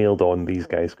nailed on, these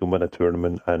guys can win a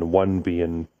tournament, and 1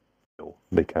 being no,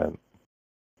 they can't.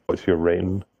 What's your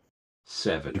rating?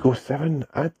 7. You go 7?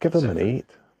 I'd give them 7. an 8.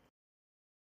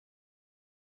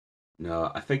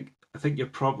 No, I think your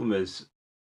problem is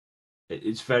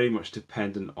it's very much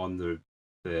dependent on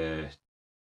the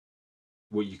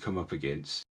what you come up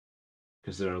against,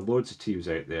 because there are loads of teams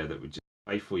out there that would just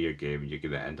rifle your game and you're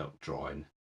going to end up drawing,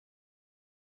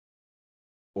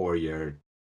 or you're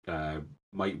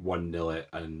might 1-0 it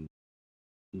and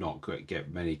not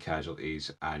get many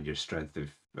casualties, and your strength of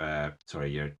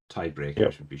your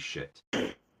tiebreakers would be shit.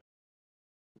 That's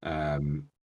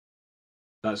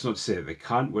not to say that they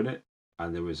can't win it,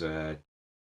 and there was a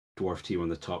dwarf team on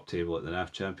the top table at the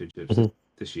NAF Championships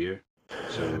this year.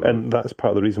 So, and that's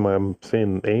part of the reason why I'm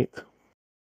saying 8.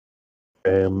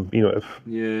 I'm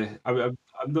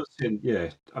not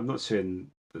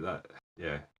saying that.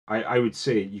 Yeah, I would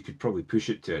say you could probably push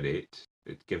it to an 8,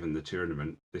 given the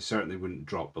tournament. They certainly wouldn't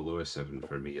drop below a 7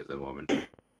 for me at the moment.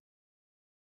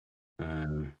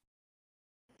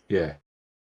 Yeah,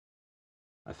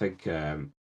 I think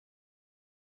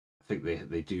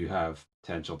they do have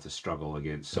potential to struggle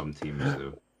against some teams,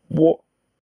 though.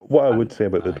 What I would say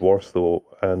about the dwarfs, though,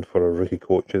 and for our rookie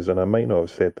coaches, and I might not have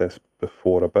said this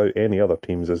before about any other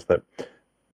teams, is that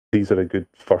these are a good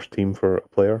first team for a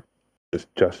player. It's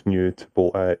just new to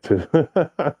Bolt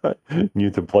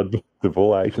new to Blood the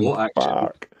Bolt action. Bolt action.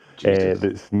 Fuck.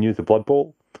 That's new to Blood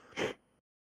Bolt.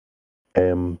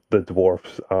 The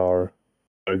dwarfs are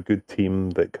a good team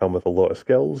that come with a lot of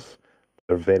skills.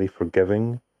 They're very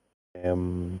forgiving,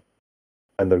 and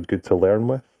they're good to learn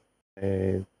with.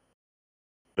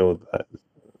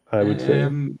 I would say.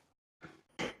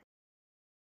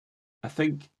 I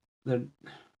think they're.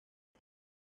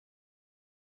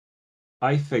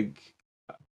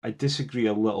 I disagree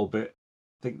a little bit.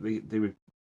 I think they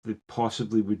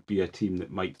possibly would be a team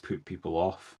that might put people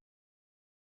off,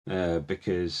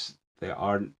 because they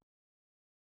aren't.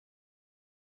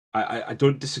 I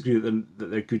don't disagree that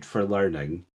they're good for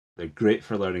learning. They're great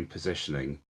for learning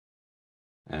positioning,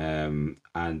 and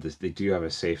they do have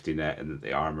a safety net, and that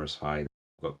the armor's high. They've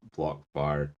got block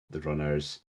bar, the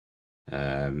runners,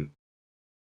 but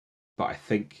I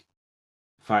think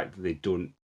the fact that they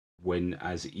don't win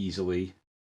as easily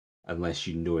unless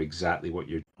you know exactly what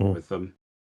you're doing with them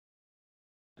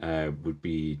would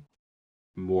be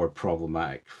more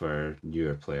problematic for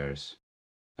newer players.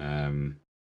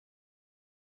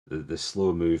 The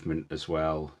slow movement as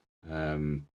well.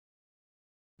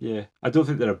 Yeah, I don't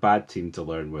think they're a bad team to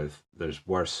learn with. There's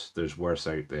worse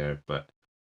out there, but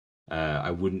I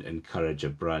wouldn't encourage a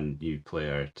brand new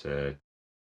player to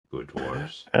go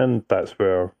dwarves. And that's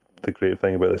where the great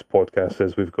thing about this podcast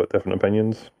is we've got different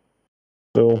opinions.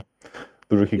 So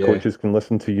the rookie coaches can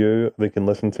listen to you, they can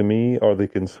listen to me, or they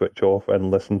can switch off and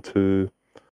listen to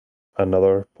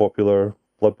another popular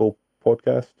Blood Bowl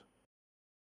podcast.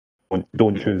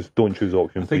 Don't choose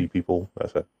option 3, people.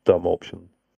 That's a dumb option.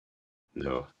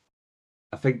 No,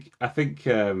 I think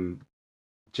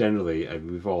generally, and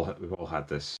we've all had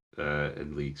this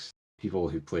in leagues. People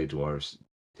who play dwarves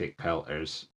take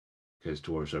pelters because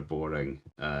dwarves are boring,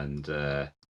 and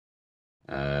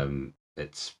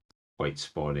it's quite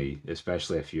spawny,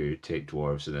 especially if you take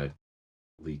dwarves in a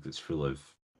league that's full of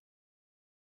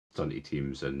stunty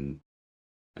teams and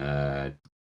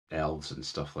elves and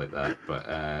stuff like that. But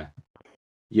I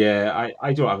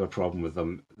don't have a problem with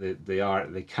them.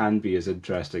 They can be as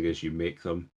interesting as you make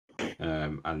them,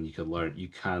 and you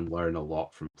can learn a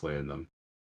lot from playing them.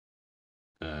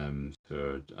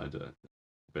 So I don't, a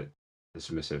bit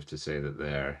dismissive to say that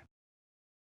they're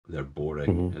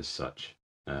boring as such.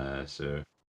 So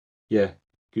yeah,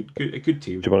 a good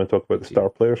team. Do you want to talk about the star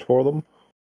players for them?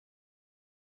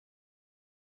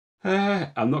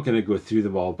 I'm not going to go through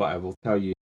them all, but I will tell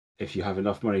you, if you have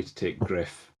enough money to take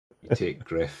Griff, you take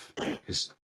Griff,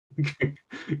 because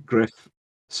Griff,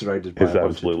 surrounded by Is a bunch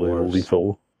of absolutely dwarves,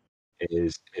 lethal.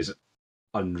 is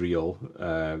unreal.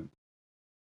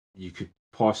 You could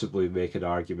possibly make an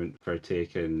argument for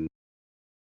taking,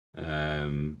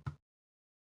 um,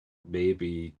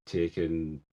 maybe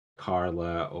taking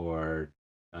Carla or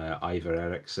Ivar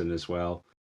Eriksson as well,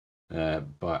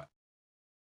 but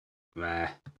meh,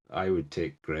 I would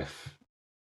take Griff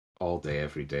all day,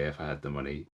 every day if I had the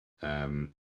money.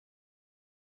 Um,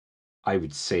 I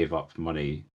would save up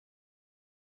money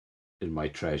in my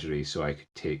treasury so I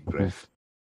could take Mhm. Griff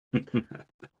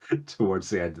towards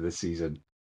the end of the season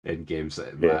in games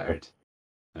that Yeah. mattered.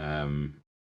 Um,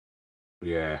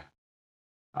 yeah,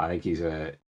 I think he's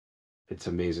a. It's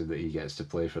amazing that he gets to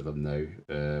play for them now.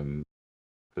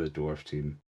 For the dwarf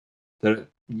team,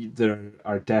 there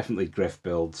are definitely Griff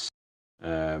builds,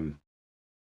 um,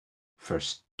 for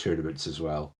tournaments as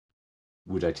well.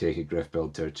 Would I take a Griff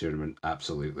build to a tournament?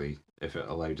 Absolutely. If it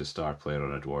allowed a star player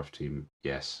on a dwarf team,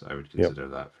 yes, I would Yep. consider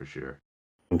that for sure.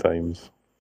 Sometimes.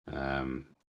 Um,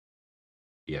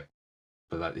 yep,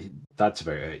 but that's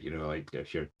about it. You know, like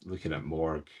if you're looking at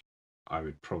Morg, I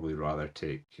would probably rather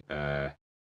take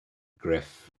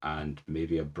Griff and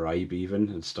maybe a bribe even,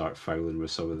 and start fouling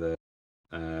with some of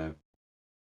uh,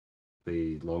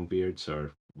 the Longbeards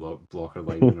or blocker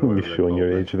linemen or You're whatever they're showing called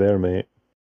your now. age there, mate.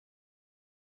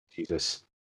 Jesus.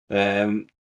 Um,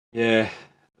 yeah,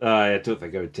 I don't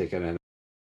think I would take anything.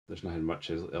 There's nothing much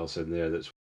else in there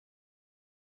that's.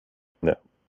 No.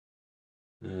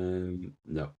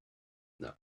 No,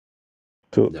 no,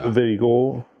 So no. there you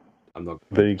go. I'm not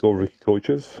There going you to go, do rookie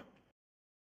coaches.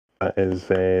 That is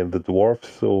the dwarfs.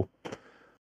 So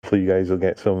hopefully you guys will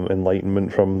get some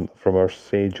enlightenment from our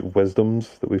sage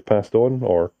wisdoms that we've passed on,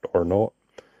 or not.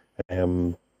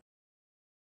 Um,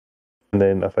 and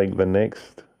then I think the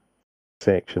next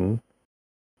section,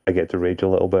 I get to rage a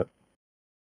little bit.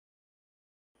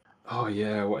 Oh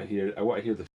yeah, I want to hear. I want to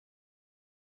hear the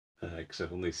because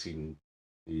I've only seen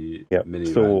the Yeah.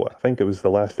 mini So rant. I think it was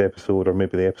the last episode, or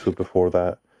maybe the episode before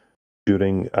that,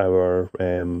 during our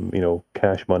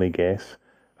cash money guess,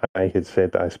 I had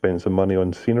said that I spent some money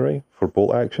on scenery for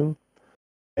bolt action.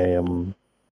 My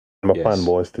plan Yes.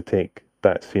 was to take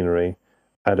that scenery,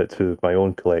 add it to my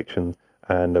own collection,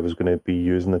 and I was going to be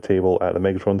using the table at the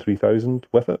Megatron 3000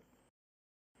 with it.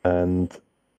 And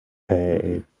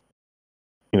Mm-hmm.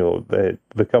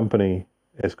 the company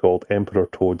is called Emperor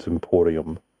Toad's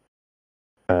Emporium,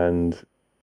 and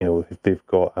they've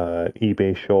got an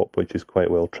eBay shop which is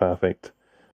quite well trafficked,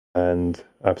 and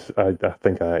I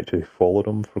think I actually followed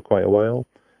him for quite a while.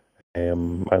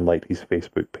 And liked his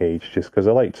Facebook page just because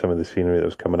I liked some of the scenery that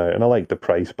was coming out, and I liked the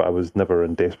price, but I was never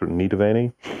in desperate need of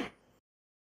any.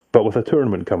 But with a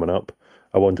tournament coming up,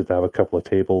 I wanted to have a couple of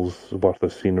tables worth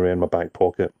of scenery in my back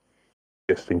pocket,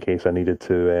 just in case I needed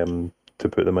to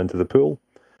put them into the pool.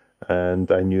 And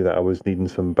I knew that I was needing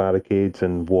some barricades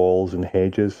and walls and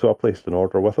hedges, so I placed an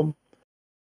order with him.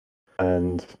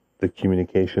 And the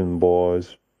communication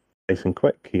was nice and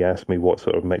quick. He asked me what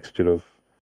sort of mixture of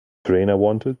terrain I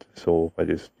wanted, so I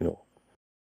just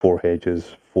 4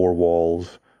 hedges, 4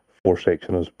 walls, 4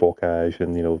 sections of bocage,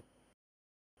 and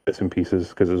bits and pieces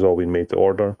because it's all been made to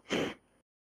order.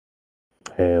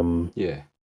 Yeah.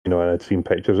 And I'd seen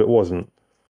pictures. It wasn't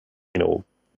you know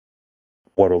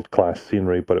world class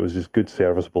scenery, but it was just good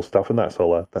serviceable stuff, and that's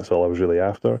all I was really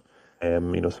after.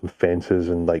 Some fences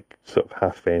and like sort of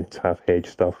half fence, half hedge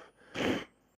stuff.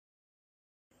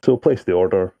 So I placed the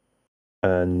order,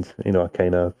 and I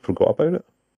kind of forgot about it.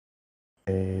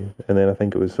 And then I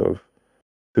think it was sort of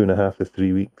 2.5 to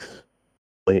 3 weeks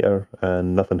later,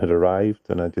 and nothing had arrived,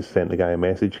 and I just sent the guy a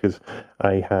message because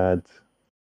I had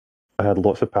I had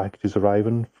lots of packages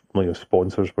arriving.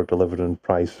 Sponsors were delivering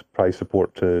prize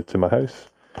support to my house,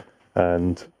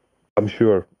 and I'm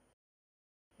sure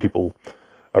people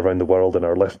around the world and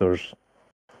our listeners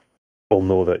will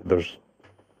know that there's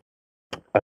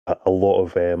a lot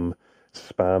of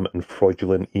spam and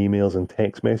fraudulent emails and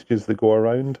text messages that go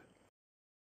around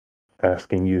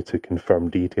asking you to confirm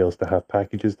details to have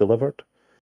packages delivered.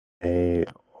 Uh,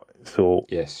 so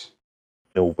Yes.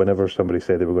 whenever somebody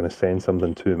said they were going to send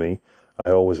something to me,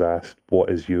 I always asked, "What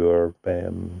is your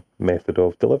method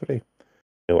of delivery?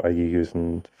 Are you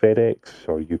using FedEx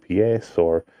or UPS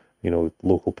or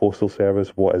local postal service?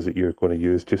 What is it you're going to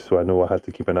use?" Just so I know I had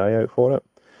to keep an eye out for it.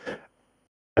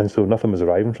 And so nothing was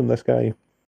arriving from this guy.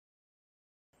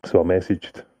 So I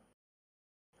messaged,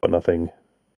 but nothing.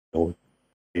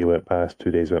 day went past,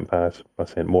 2 days went past. I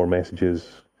sent more messages,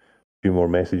 a few more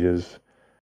messages.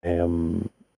 And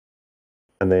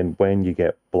then when you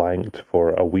get blanked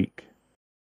for a week,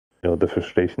 the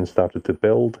frustration started to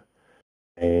build.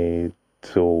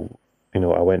 So,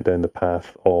 I went down the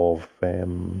path of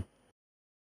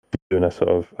doing a sort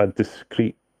of a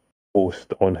discreet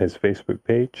post on his Facebook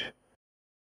page.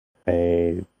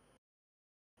 And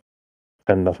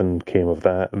nothing came of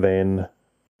that. Then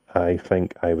I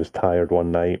think I was tired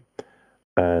one night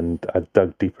and I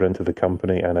dug deeper into the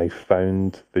company and I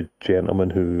found the gentleman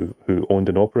who owned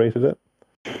and operated it.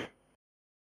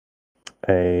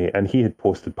 And he had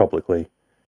posted publicly,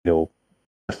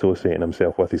 associating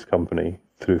himself with his company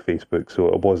through Facebook. So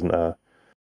it wasn't a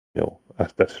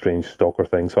strange stalker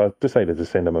thing. So I decided to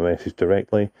send him a message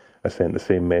directly. I sent the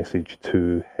same message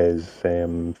to his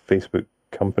Facebook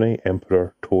company,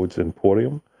 Emperor Toad's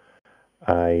Emporium.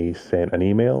 I sent an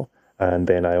email, and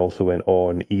then I also went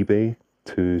on eBay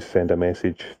to send a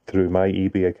message through my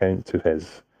eBay account to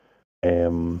his.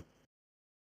 And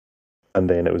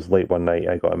then it was late one night,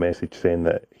 I got a message saying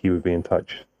that he would be in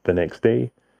touch the next day.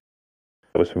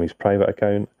 It was from his private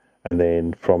account. And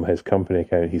then from his company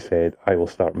account, he said,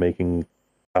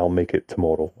 I'll make it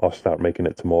tomorrow. I'll start making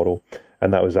it tomorrow.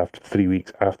 And that was after 3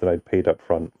 weeks after I'd paid up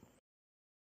front.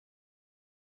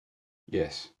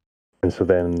 Yes. And so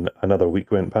then another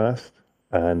week went past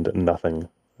and nothing.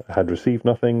 I had received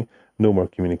nothing, no more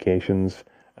communications.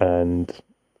 And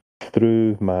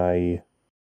through my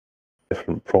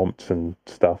different prompts and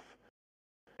stuff,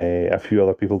 a few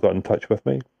other people got in touch with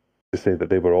me to say that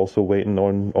they were also waiting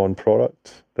on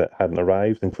products that hadn't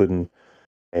arrived, including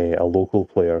a local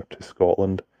player to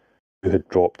Scotland who had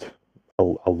dropped a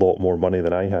lot more money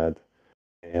than I had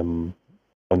on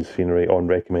scenery on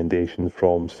recommendation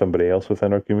from somebody else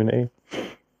within our community.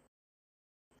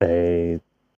 And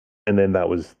then that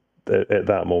was, at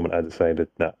that moment, I decided,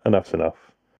 nah, enough's enough.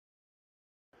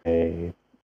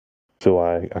 So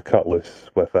I cut loose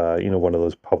with one of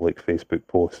those public Facebook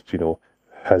posts,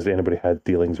 has anybody had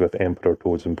dealings with Emperor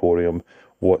Toad's Emporium?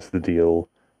 What's the deal?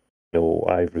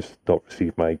 I've not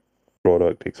received my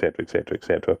product, etc., etc.,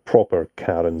 etc. Proper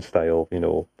Karen style,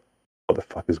 what the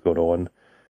fuck is going on?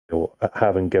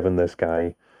 Having given this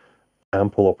guy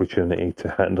ample opportunity to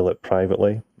handle it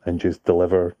privately and just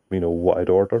deliver, what I'd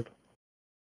ordered.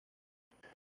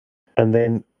 And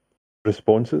then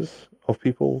responses of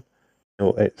people,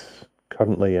 it's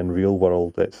currently in real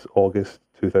world, it's August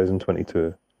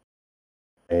 2022.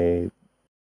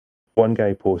 One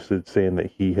guy posted saying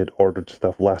that he had ordered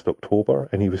stuff last October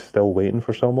and he was still waiting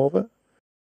for some of it.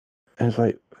 And it's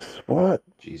like, what?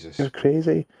 Jesus. You're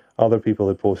crazy. Other people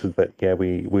had posted that, yeah,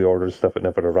 we ordered stuff that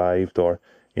never arrived, or,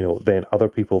 then other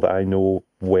people that I know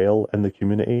well in the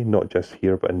community, not just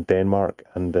here, but in Denmark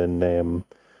and in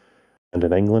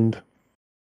England,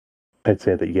 had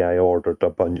said that, yeah, I ordered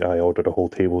a whole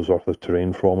table's worth of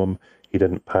terrain from him. He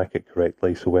didn't pack it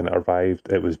correctly, so when it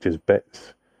arrived, it was just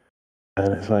bits.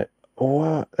 And it's like,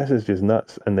 what? This is just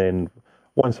nuts. And then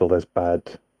once all this bad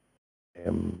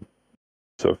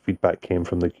sort of feedback came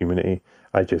from the community,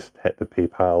 I just hit the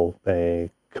PayPal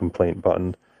complaint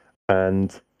button,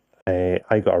 and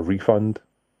I got a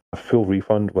full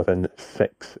refund within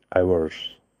 6 hours.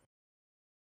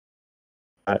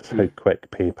 That's how quick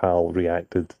PayPal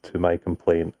reacted to my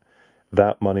complaint.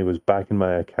 That money was back in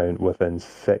my account within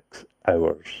 6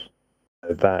 hours.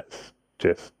 That's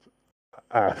just,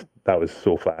 that was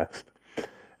so fast.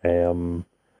 So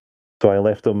I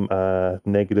left them a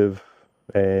negative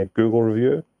Google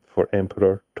review for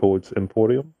Emperor Toad's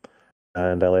Emporium,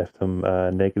 and I left him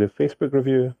a negative Facebook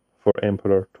review for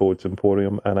Emperor Toad's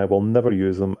Emporium, and I will never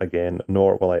use them again,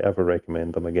 nor will I ever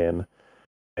recommend them again.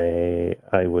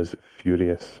 I was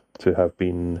furious to have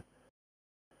been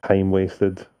time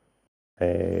wasted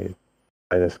by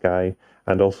this guy,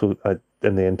 and also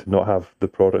in the end to not have the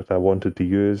product I wanted to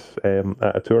use at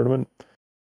a tournament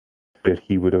where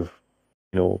he would have,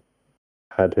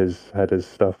 had his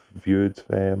stuff viewed,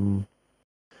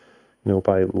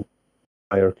 by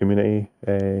our community,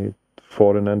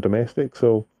 foreign and domestic.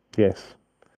 So yes,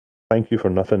 thank you for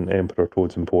nothing, Emperor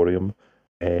Toad's Emporium.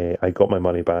 I got my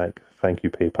money back. Thank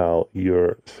you, PayPal.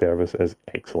 Your service is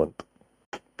excellent.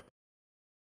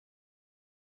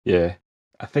 Yeah,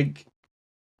 I think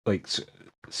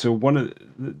so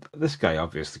this guy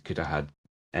obviously could have had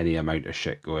any amount of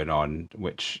shit going on,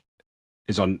 which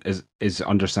is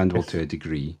understandable to a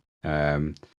degree.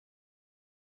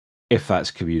 If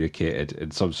that's communicated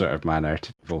in some sort of manner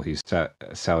to people he's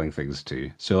selling things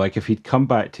to. So, like, if he'd come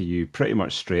back to you pretty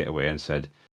much straight away and said,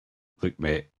 "Look,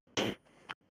 mate,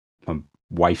 my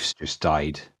wife's just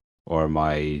died, or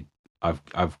my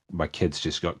my kid's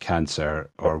just got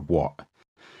cancer or what,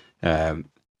 and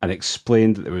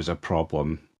explained that there was a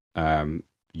problem.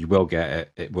 You will get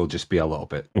it. It will just be a little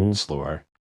bit slower.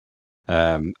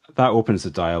 That opens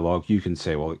the dialogue. You can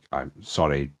say, well, I'm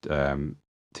sorry to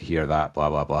hear that, blah,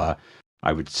 blah, blah.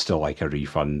 I would still like a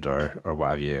refund or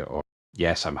what have you. Or,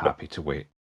 yes, I'm happy to wait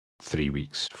 3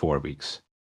 weeks, 4 weeks.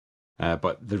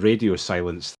 But the radio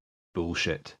silence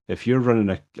bullshit. If you're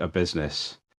running a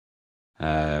business,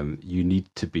 you need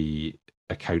to be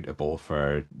accountable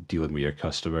for dealing with your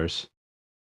customers.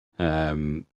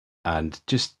 And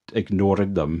just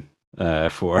ignoring them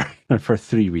for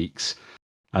 3 weeks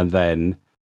and then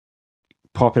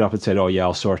popping up and saying, "Oh yeah,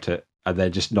 I'll sort it," and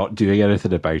then just not doing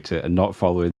anything about it and not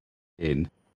following in,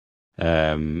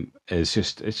 it's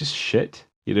just shit.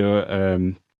 You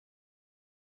know,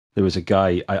 there was a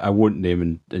guy I won't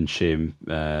name and shame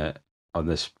on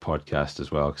this podcast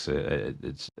as well because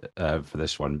it's for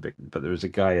this one, but there was a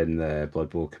guy in the Blood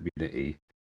Bowl community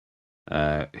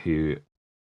who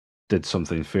did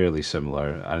something fairly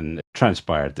similar, and it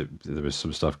transpired that there was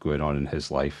some stuff going on in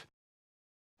his life.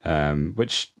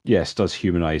 Which, yes, does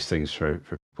humanize things for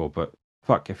people, but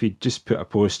fuck, if he just put a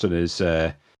post on his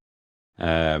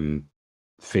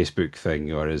Facebook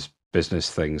thing or his business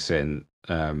thing saying,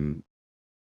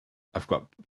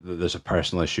 there's a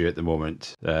personal issue at the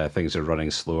moment, things are running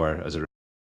slower as a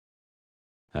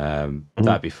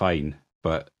that'd be fine.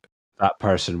 But that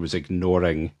person was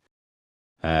ignoring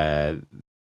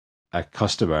a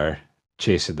customer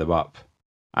chasing them up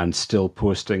and still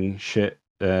posting shit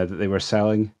that they were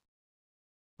selling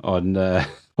on their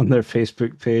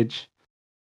Facebook page.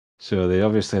 So they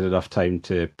obviously had enough time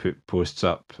to put posts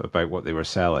up about what they were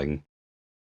selling,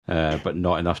 but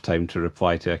not enough time to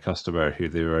reply to a customer who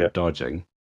they were dodging.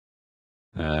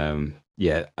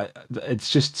 It's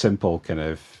just simple kind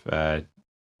of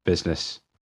business.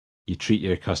 You treat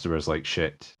your customers like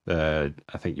shit. I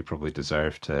think you probably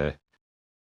deserve to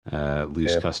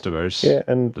lose customers. Yeah,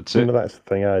 and that's the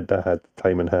thing. I had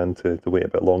time in hand to wait a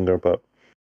bit longer, but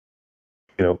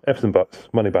ifs and buts,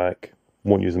 money back,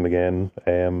 won't use them again.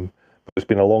 But it's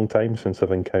been a long time since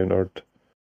I've encountered,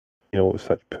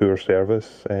 such poor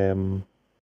service within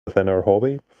our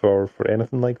hobby for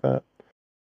anything like that.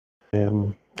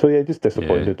 So yeah, just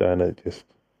disappointed, and it just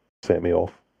set me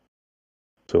off.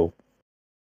 So,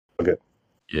 okay.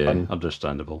 Yeah,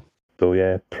 understandable. So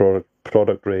yeah,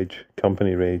 product rage,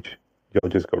 company rage. Y'all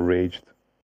just got raged.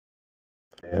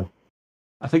 Yeah.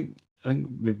 I think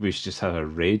maybe we should just have a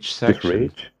rage section. Just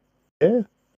rage. Yeah.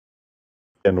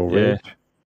 General rage.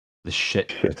 The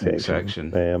shit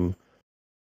section.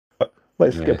 But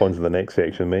let's skip on to the next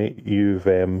section, mate. You've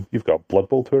got a Blood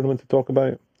Bowl tournament to talk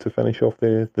about to finish off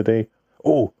the day.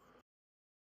 Oh.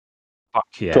 Fuck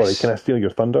yes. Sorry, can I steal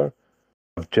your thunder?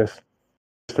 I've just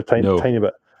a tiny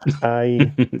bit.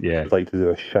 I would like to do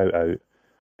a shout out.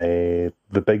 The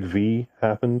Big V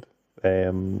happened.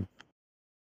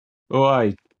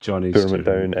 Johnny's tournament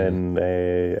down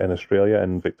in Australia,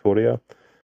 in Victoria.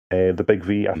 The Big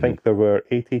V, I think there were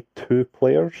 82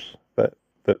 players that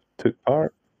took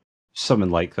part. Something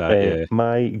like that,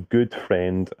 My good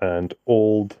friend and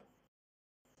old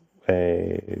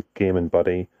gaming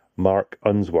buddy, Mark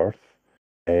Unsworth,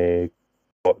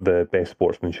 got the best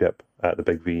sportsmanship at the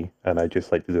Big V, and I'd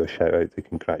just like to do a shout out to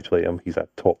congratulate him. He's a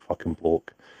top fucking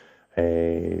bloke.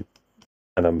 And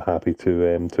I'm happy to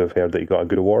have heard that he got a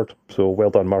good award. So well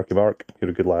done, Marky Mark.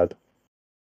 You're a good lad.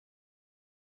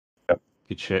 Yep.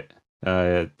 Good shit.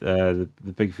 The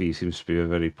Big V seems to be a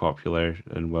very popular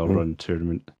and well-run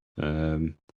tournament.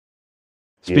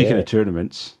 Speaking of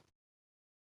tournaments,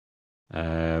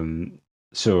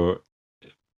 so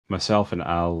myself and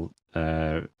Al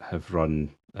have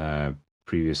run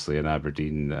previously in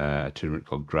Aberdeen a tournament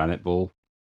called Granite Bowl.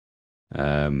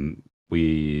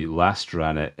 We last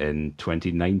ran it in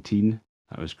 2019.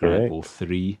 That was Granite Bowl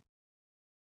 3.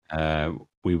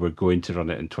 We were going to run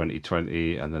it in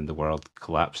 2020, and then the world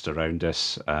collapsed around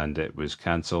us, and it was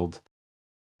cancelled.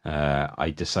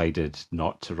 I decided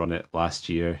not to run it last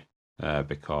year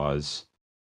because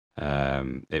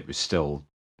it was still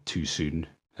too soon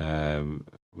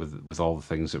with all the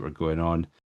things that were going on.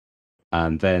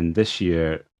 And then this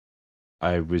year,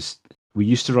 we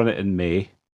used to run it in May.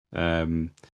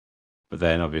 But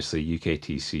then obviously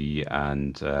UKTC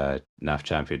and NAF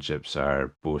Championships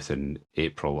are both in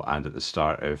April and at the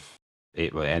start of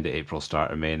end of April,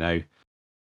 start of May now.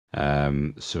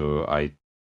 So I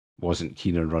wasn't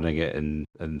keen on running it in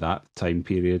that time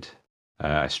period.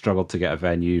 I struggled to get a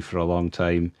venue for a long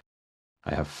time.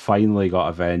 I have finally got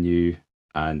a venue,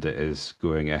 and it is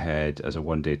going ahead as a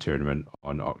one-day tournament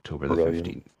on October the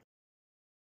 15th.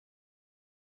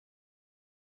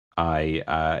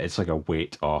 it's like a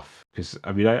weight off, because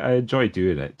I mean I enjoy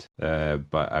doing it,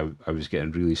 but I was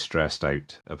getting really stressed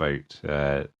out about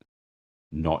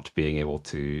not being able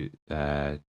to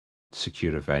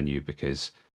secure a venue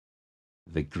because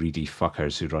the greedy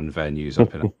fuckers who run venues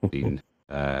up in Aberdeen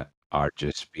are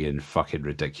just being fucking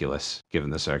ridiculous given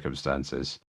the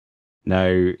circumstances.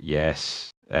 Now,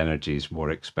 yes, energy's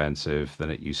more expensive than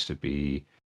it used to be.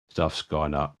 Stuff's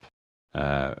gone up.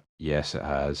 Yes, it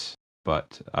has.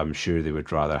 But I'm sure they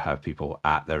would rather have people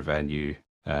at their venue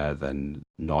than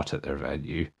not at their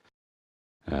venue.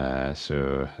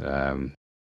 So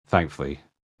thankfully,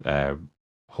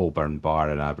 Holborn Bar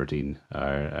in Aberdeen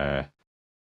are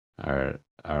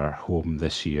home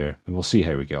this year, and we'll see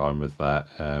how we get on with that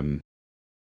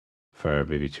for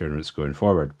maybe tournaments going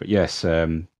forward. But yes,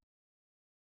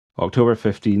 October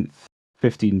 15th,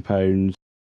 £15.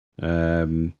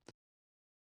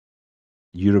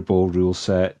 Eurobowl rule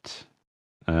set.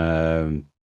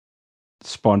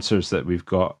 Sponsors that we've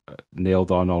got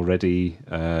nailed on already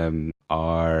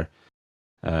are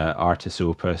Artis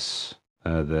Opus,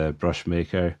 the brush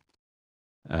maker,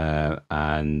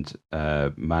 and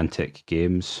Mantic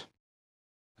Games.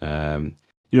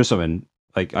 Something,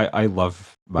 like I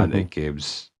love Mantic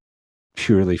Games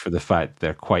purely for the fact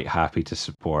they're quite happy to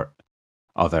support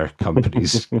other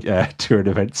companies'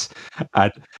 tournaments,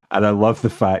 and I love the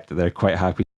fact that they're quite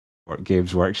happy to support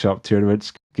Games Workshop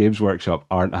tournaments. Games Workshop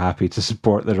aren't happy to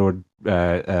support their own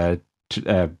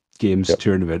games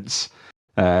tournaments.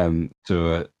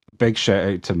 So big shout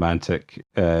out to Mantic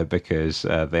because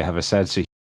they have a sense of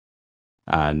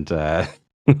humor,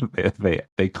 and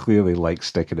they clearly like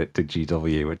sticking it to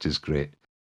GW, which is great.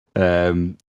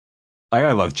 I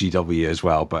love GW as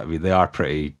well, but I mean they are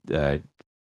pretty.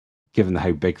 Given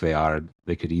how big they are,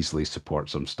 they could easily support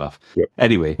some stuff. Yep.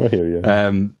 Anyway, I hear you.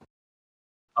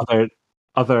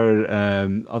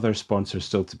 other sponsors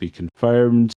still to be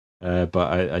confirmed, but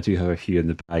I do have a few in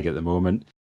the bag at the moment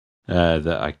that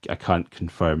I can't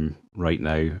confirm right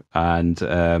now.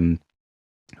 And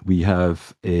we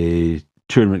have a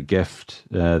tournament gift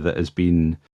that has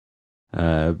been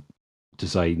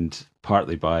designed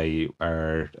partly by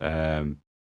our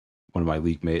one of my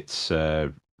league mates,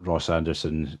 Ross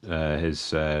Anderson.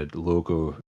 His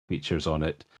logo features on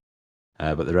it,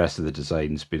 but the rest of the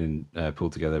design's been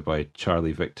pulled together by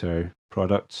Charlie Victor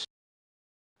Products,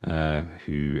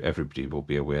 who everybody will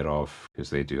be aware of because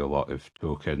they do a lot of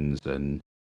tokens and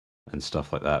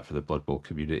stuff like that for the Blood Bowl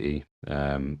community.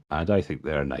 And I think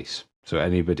they're nice. So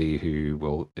anybody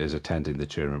who is attending the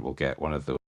tournament will get one of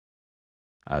those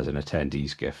as an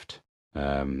attendee's gift.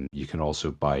 You can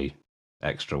also buy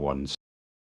extra ones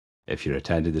if you're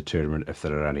attending the tournament. If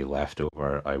there are any left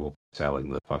over, I will be selling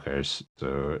the fuckers.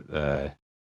 So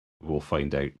we'll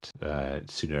find out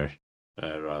sooner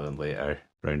rather than later,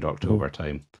 around October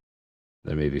time.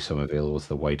 There may be some available with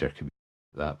the wider community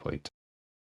at that point.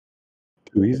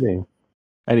 Too easy.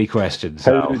 Any questions?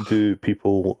 How do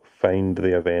people find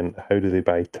the event? How do they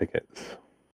buy tickets?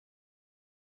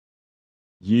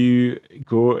 You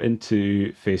go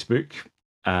into Facebook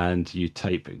and you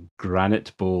type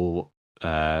Granite Bowl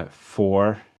 4,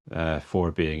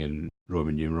 4 being in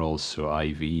Roman numerals, so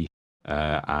IV,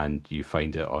 and you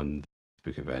find it on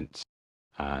Facebook events,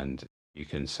 and you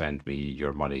can send me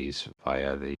your monies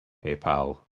via the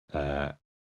PayPal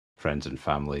friends and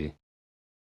family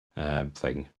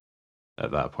thing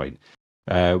at that point.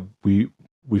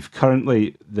 We've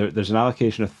currently there's an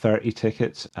allocation of 30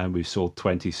 tickets and we've sold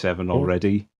 27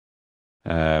 already.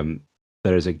 There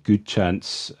is a good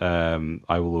chance I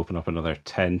will open up another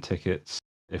 10 tickets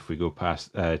if we go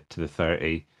past to the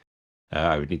 30.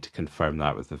 I would need to confirm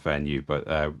that with the venue,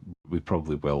 but we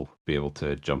probably will be able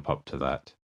to jump up to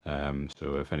that.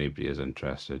 So if anybody is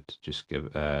interested, just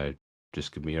give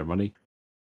me your money.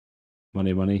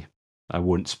 Money. I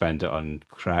won't spend it on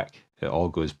crack. It all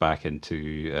goes back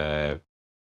into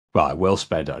well, I will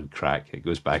spend it on crack. It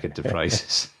goes back into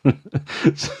prices.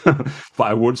 But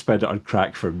I won't spend it on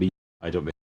crack for me. I don't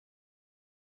make,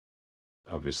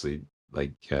 obviously,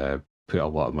 like put a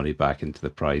lot of money back into the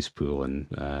prize pool and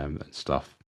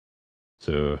stuff.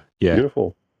 So yeah,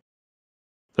 beautiful.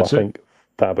 I think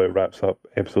that about wraps up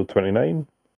episode 29.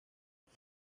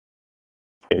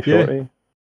 Get shorty.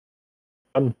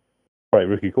 Fun. All right,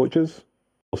 rookie coaches.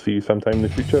 We'll see you sometime in the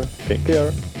future. Take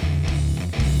care.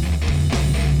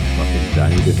 Fucking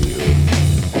Danny DeVito.